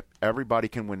tell you, everybody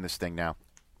can win this thing now.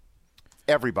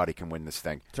 Everybody can win this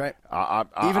thing. That's right. I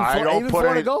don't put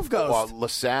Florida Gulf Coast. Well,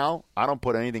 LaSalle, I don't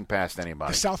put anything past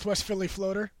anybody. The Southwest Philly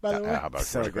floater, by the way. How about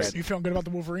So first great. grade? You feeling good about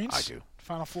the Wolverines? I do.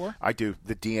 Final Four? I do.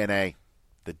 The DNA.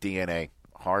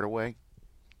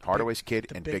 Hardaway's kid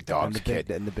and Big Dog's kid.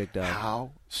 And the Big Dog.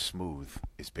 How smooth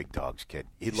is Big Dog's kid?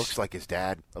 He looks like his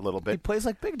dad a little He bit. plays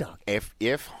like Big Dog.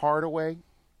 If Hardaway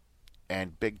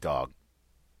and Big Dog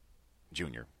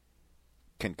Jr.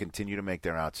 can continue to make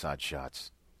their outside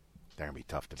shots, they're going to be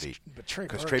tough to beat. But Trey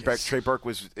Because Burke Trey Burke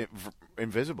was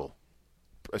invisible,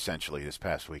 essentially, this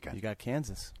past weekend. You got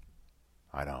Kansas.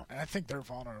 I know. And I think they're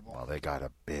vulnerable. Well, they got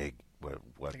a big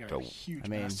They got a huge I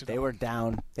mean,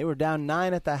 mastodon. they were down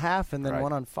 9 at the half and then Right.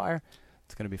 one on fire.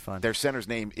 It's going to be fun. Their center's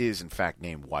name is, in fact,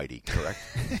 named Whitey, correct?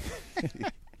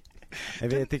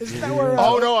 Maybe I think Isn't that where,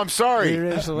 Oh, no, I'm sorry.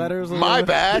 rearrange the letters a My little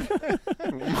bit.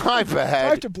 bad. My Do I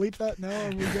have bad. to bleep that? No, are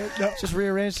we good? No. Just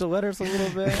rearrange the letters a little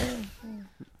bit.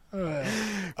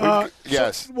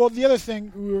 Yes. Well, the other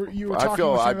thing you were talking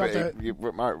about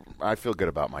that. I feel good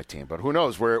about my team, but who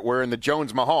knows? We're in the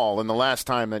Jones Mahal, and the last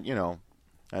time that,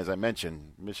 as I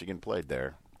mentioned, Michigan played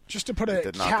there. Just to put It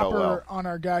a did not go capper well. on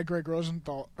our guy Greg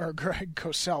Rosenthal or Greg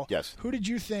Cosell. Yes. Who did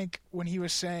you think when he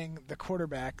was saying the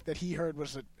quarterback that he heard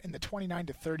was in the 29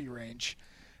 to 30 range,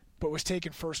 but was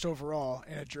taken first overall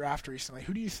in a draft recently?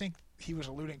 Who do you think he was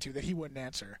alluding to that he wouldn't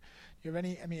answer? You have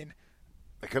any? I mean,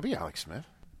 It could be Alex Smith.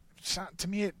 to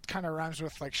me it kind of rhymes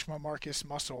with like Schmo-Marcus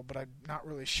Muscle, but I'm not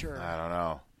really sure. I don't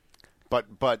know.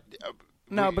 But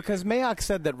No, because Mayock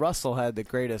said that Russell had the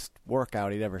greatest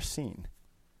workout he'd ever seen.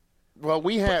 Well,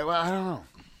 I don't know.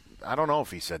 I don't know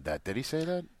if he said that. Did he say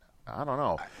that? I don't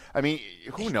know. I mean,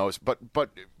 who knows? But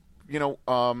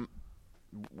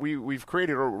we've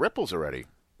created ripples already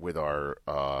with our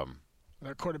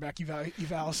Their quarterback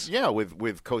evals. yeah,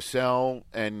 with Cosell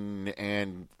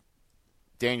and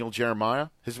Daniel Jeremiah.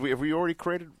 Have we already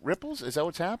created ripples? Is that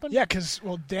what's happened? Yeah, because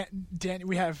Dan,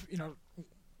 we have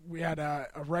we had a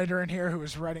writer in here who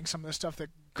was writing some of the stuff that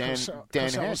Dan Cosell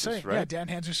was Hanzus, saying. right? Yeah, Dan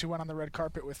Hanzus, who went on the red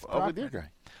carpet with With your Brockman.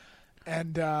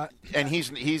 guy. And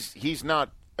he's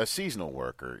not a seasonal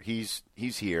worker. He's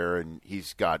here and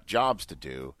he's got jobs to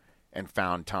do and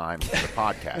found time for the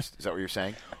podcast. Is that what you're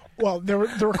saying? well, the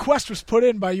request was put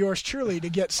in by yours truly to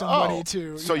get somebody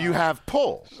to. So you have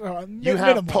pull. You have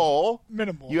minimal, pull.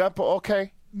 Minimal. You have pull.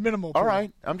 Okay. Minimal. All pull.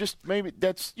 right. I'm just maybe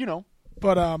that's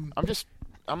But I'm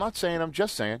not saying. I'm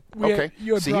just saying. you Okay.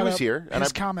 had See, he brought was up here, and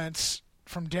his comments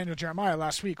from Daniel Jeremiah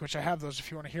last week, which I have those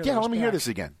if you want to hear. Yeah, those let me hear back. this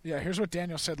again. Yeah, here's what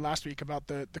Daniel said last week about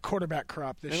the quarterback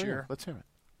crop this year. Let's hear it.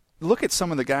 Look at some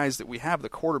of the guys that we have, the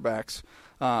quarterbacks.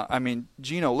 I mean,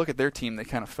 Gino, look at their team. They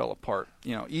kind of fell apart.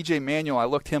 E.J. Manuel, I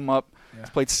looked him up. Yeah. He's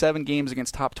played 7 games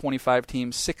against top 25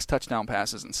 teams, 6 touchdown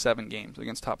passes in 7 games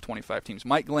against top 25 teams.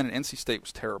 Mike Glenn at NC State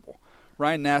was terrible.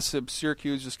 Ryan Nassib,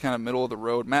 Syracuse, just kind of middle of the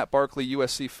road. Matt Barkley,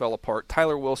 USC, fell apart.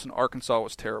 Tyler Wilson, Arkansas,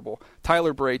 was terrible.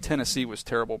 Tyler Bray, Tennessee, was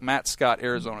terrible. Matt Scott,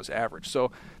 Arizona's average.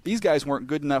 So these guys weren't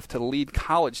good enough to lead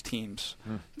college teams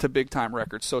to big-time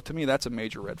records. So to me, that's a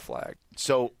major red flag.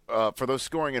 So for those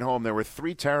scoring at home, there were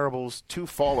 3 terribles, 2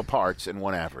 fall aparts, and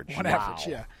 1 average. One average,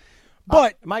 yeah.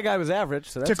 But my guy was average,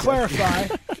 so that's to good. clarify,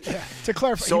 So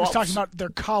he was talking about their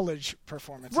college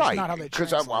performances, Right. not how they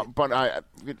translate.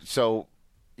 So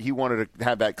he wanted to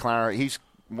have that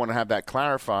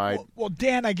clarified. Well,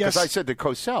 Dan, I guess. Because I said to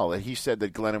Cosell that he said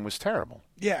that Glennon was terrible.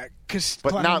 Yeah, because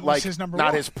But Glennon not was like his number not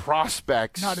one. his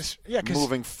prospects Not his- yeah, 'cause-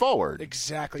 moving forward.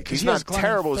 Exactly. 'cause He's he not has Glennon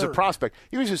terrible as a third. prospect.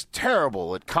 He was just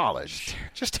terrible at college.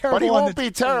 Just terrible. But he on won't the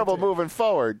be terrible moving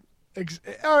forward.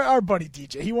 Our buddy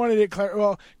DJ, he wanted it clear.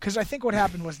 Well, because I think what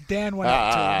happened was Dan went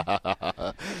up to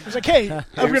him. He was like, "Hey,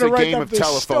 I'm going to write up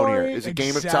this story." It's a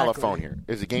game of telephone here.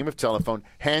 It's a game of telephone.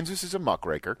 Hanzus is a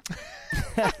muckraker,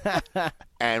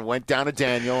 and went down to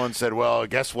Daniel and said, "Well,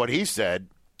 guess what he said."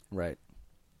 Right.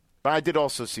 But I did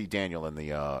also see Daniel in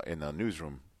the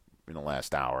newsroom in the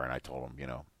last hour, and I told him,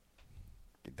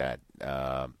 that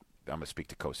I'm going to speak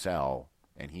to Cosell,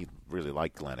 and he really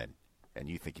liked Glennon, and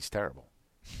you think he's terrible.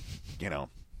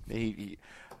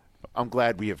 I'm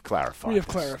glad we have clarified.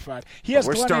 He has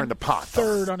we're Glennon stirring the pot.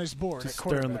 Third on his board at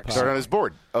quarterback. Third on his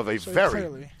board of a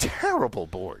very terrible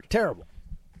board. Terrible.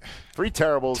 3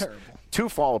 terribles, 2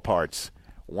 fall aparts,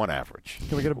 1 average.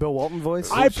 Can we get a Bill Walton voice?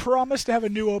 I promise to have a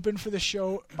new open for the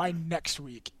show by next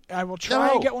week. I will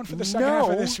try and get one for the second half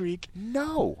of this week.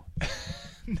 No.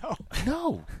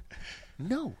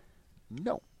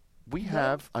 We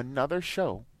have another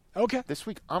show. Okay. This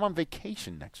week. I'm on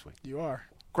vacation next week. You are.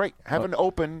 Great. Have an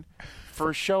open for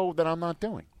a show that I'm not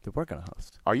doing. That we're going to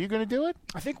host. Are you going to do it?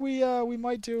 I think we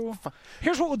might do.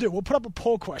 Here's what we'll do. We'll put up a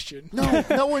poll question. No,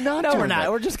 we're not. No, doing we're not.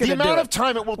 That. We're just going to do the amount of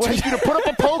time it will take you to put up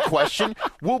a poll question,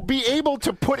 we'll be able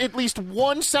to put at least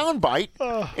one soundbite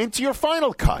into your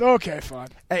final cut. Okay, fine.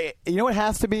 Hey, you know what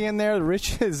has to be in there?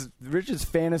 Rich's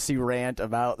fantasy rant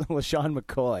about LaShawn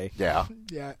McCoy. Yeah.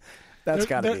 Yeah. That's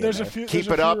got to be there's in a few. Keep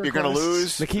it up. You're going to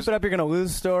lose. The keep it up. You're going to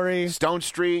lose story. Stone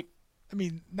Street. I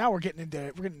mean, now we're getting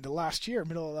into last year,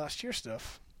 middle of last year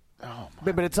stuff. Oh,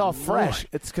 but it's all fresh.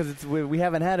 It's because we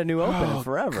haven't had a new open in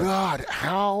forever. God,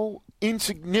 how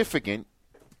insignificant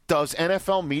does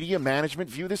NFL media management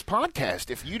view this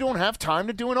podcast? If you don't have time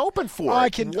to do an open for it, I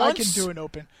can do an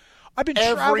open. I've been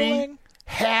every traveling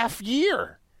half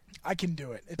year. I can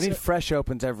do it. We need fresh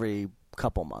opens every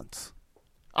couple months.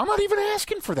 I'm not even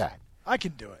asking for that. I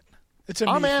can do it. It's a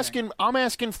I'm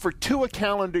asking for 2 a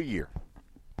calendar year.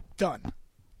 Done.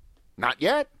 Not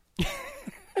yet.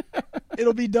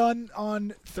 It'll be done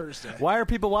on Thursday. Why are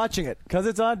people watching it? Because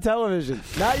it's on television.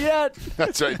 Not yet.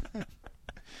 That's right.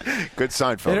 Good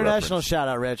Seinfeld International reference. shout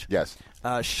out, Rich. Yes.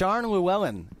 Sharn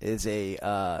Llewellyn is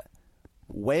a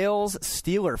Wales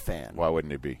Steeler fan. Why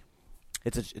wouldn't it be?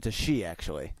 It's a she,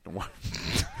 actually.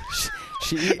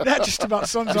 That just about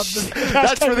sums up the past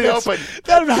That's 10 for the minutes. open.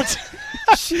 That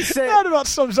about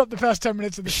sums up the past 10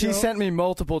 minutes of the show. She sent me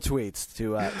multiple tweets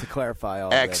to clarify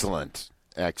all Excellent. this.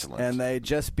 Excellent. And they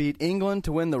just beat England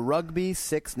to win the Rugby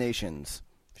Six Nations,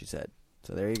 she said.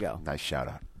 So there you go. Nice shout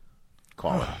out.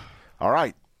 Quality. All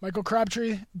right. Michael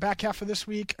Crabtree, back half of this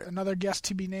week. Another guest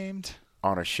to be named.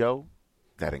 On a show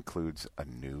that includes a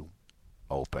new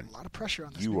open. A lot of pressure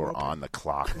on this. You are on the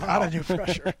clock. A lot of new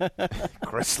pressure.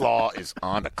 Chris Law is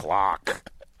on the clock.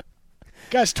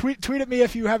 Guys, tweet at me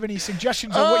if you have any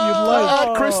suggestions on what you'd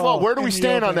like. Chris Law, where do we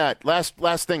stand on that?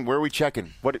 Last thing. Where are we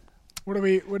checking? What are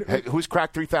we? Hey, who's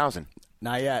cracked 3,000?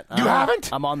 Not yet. You haven't?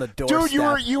 I'm on the doorstep. Dude,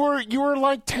 you were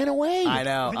like 10 away. I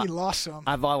know. I think you lost some.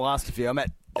 I've lost a few. I'm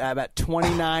at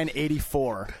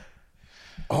 2984.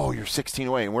 Oh, you're 16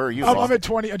 away. And where are you? I'm at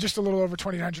 20, just a little over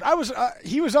 2,900.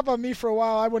 He was up on me for a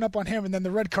while. I went up on him, and then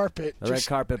the red carpet. The red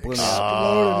carpet blew me up.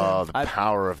 Oh, the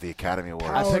power of the Academy Awards.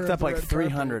 I picked up like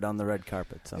 300 on the red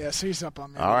carpet. So. Yeah, so he's up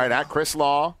on me. All right, at Chris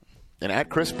Law and at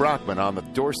Chris Brockman on the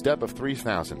doorstep of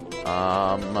 3,000.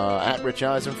 At Rich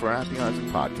Eisen for Happy Eisen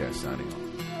Podcast signing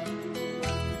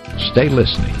off. Stay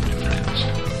listening, my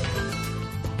friends.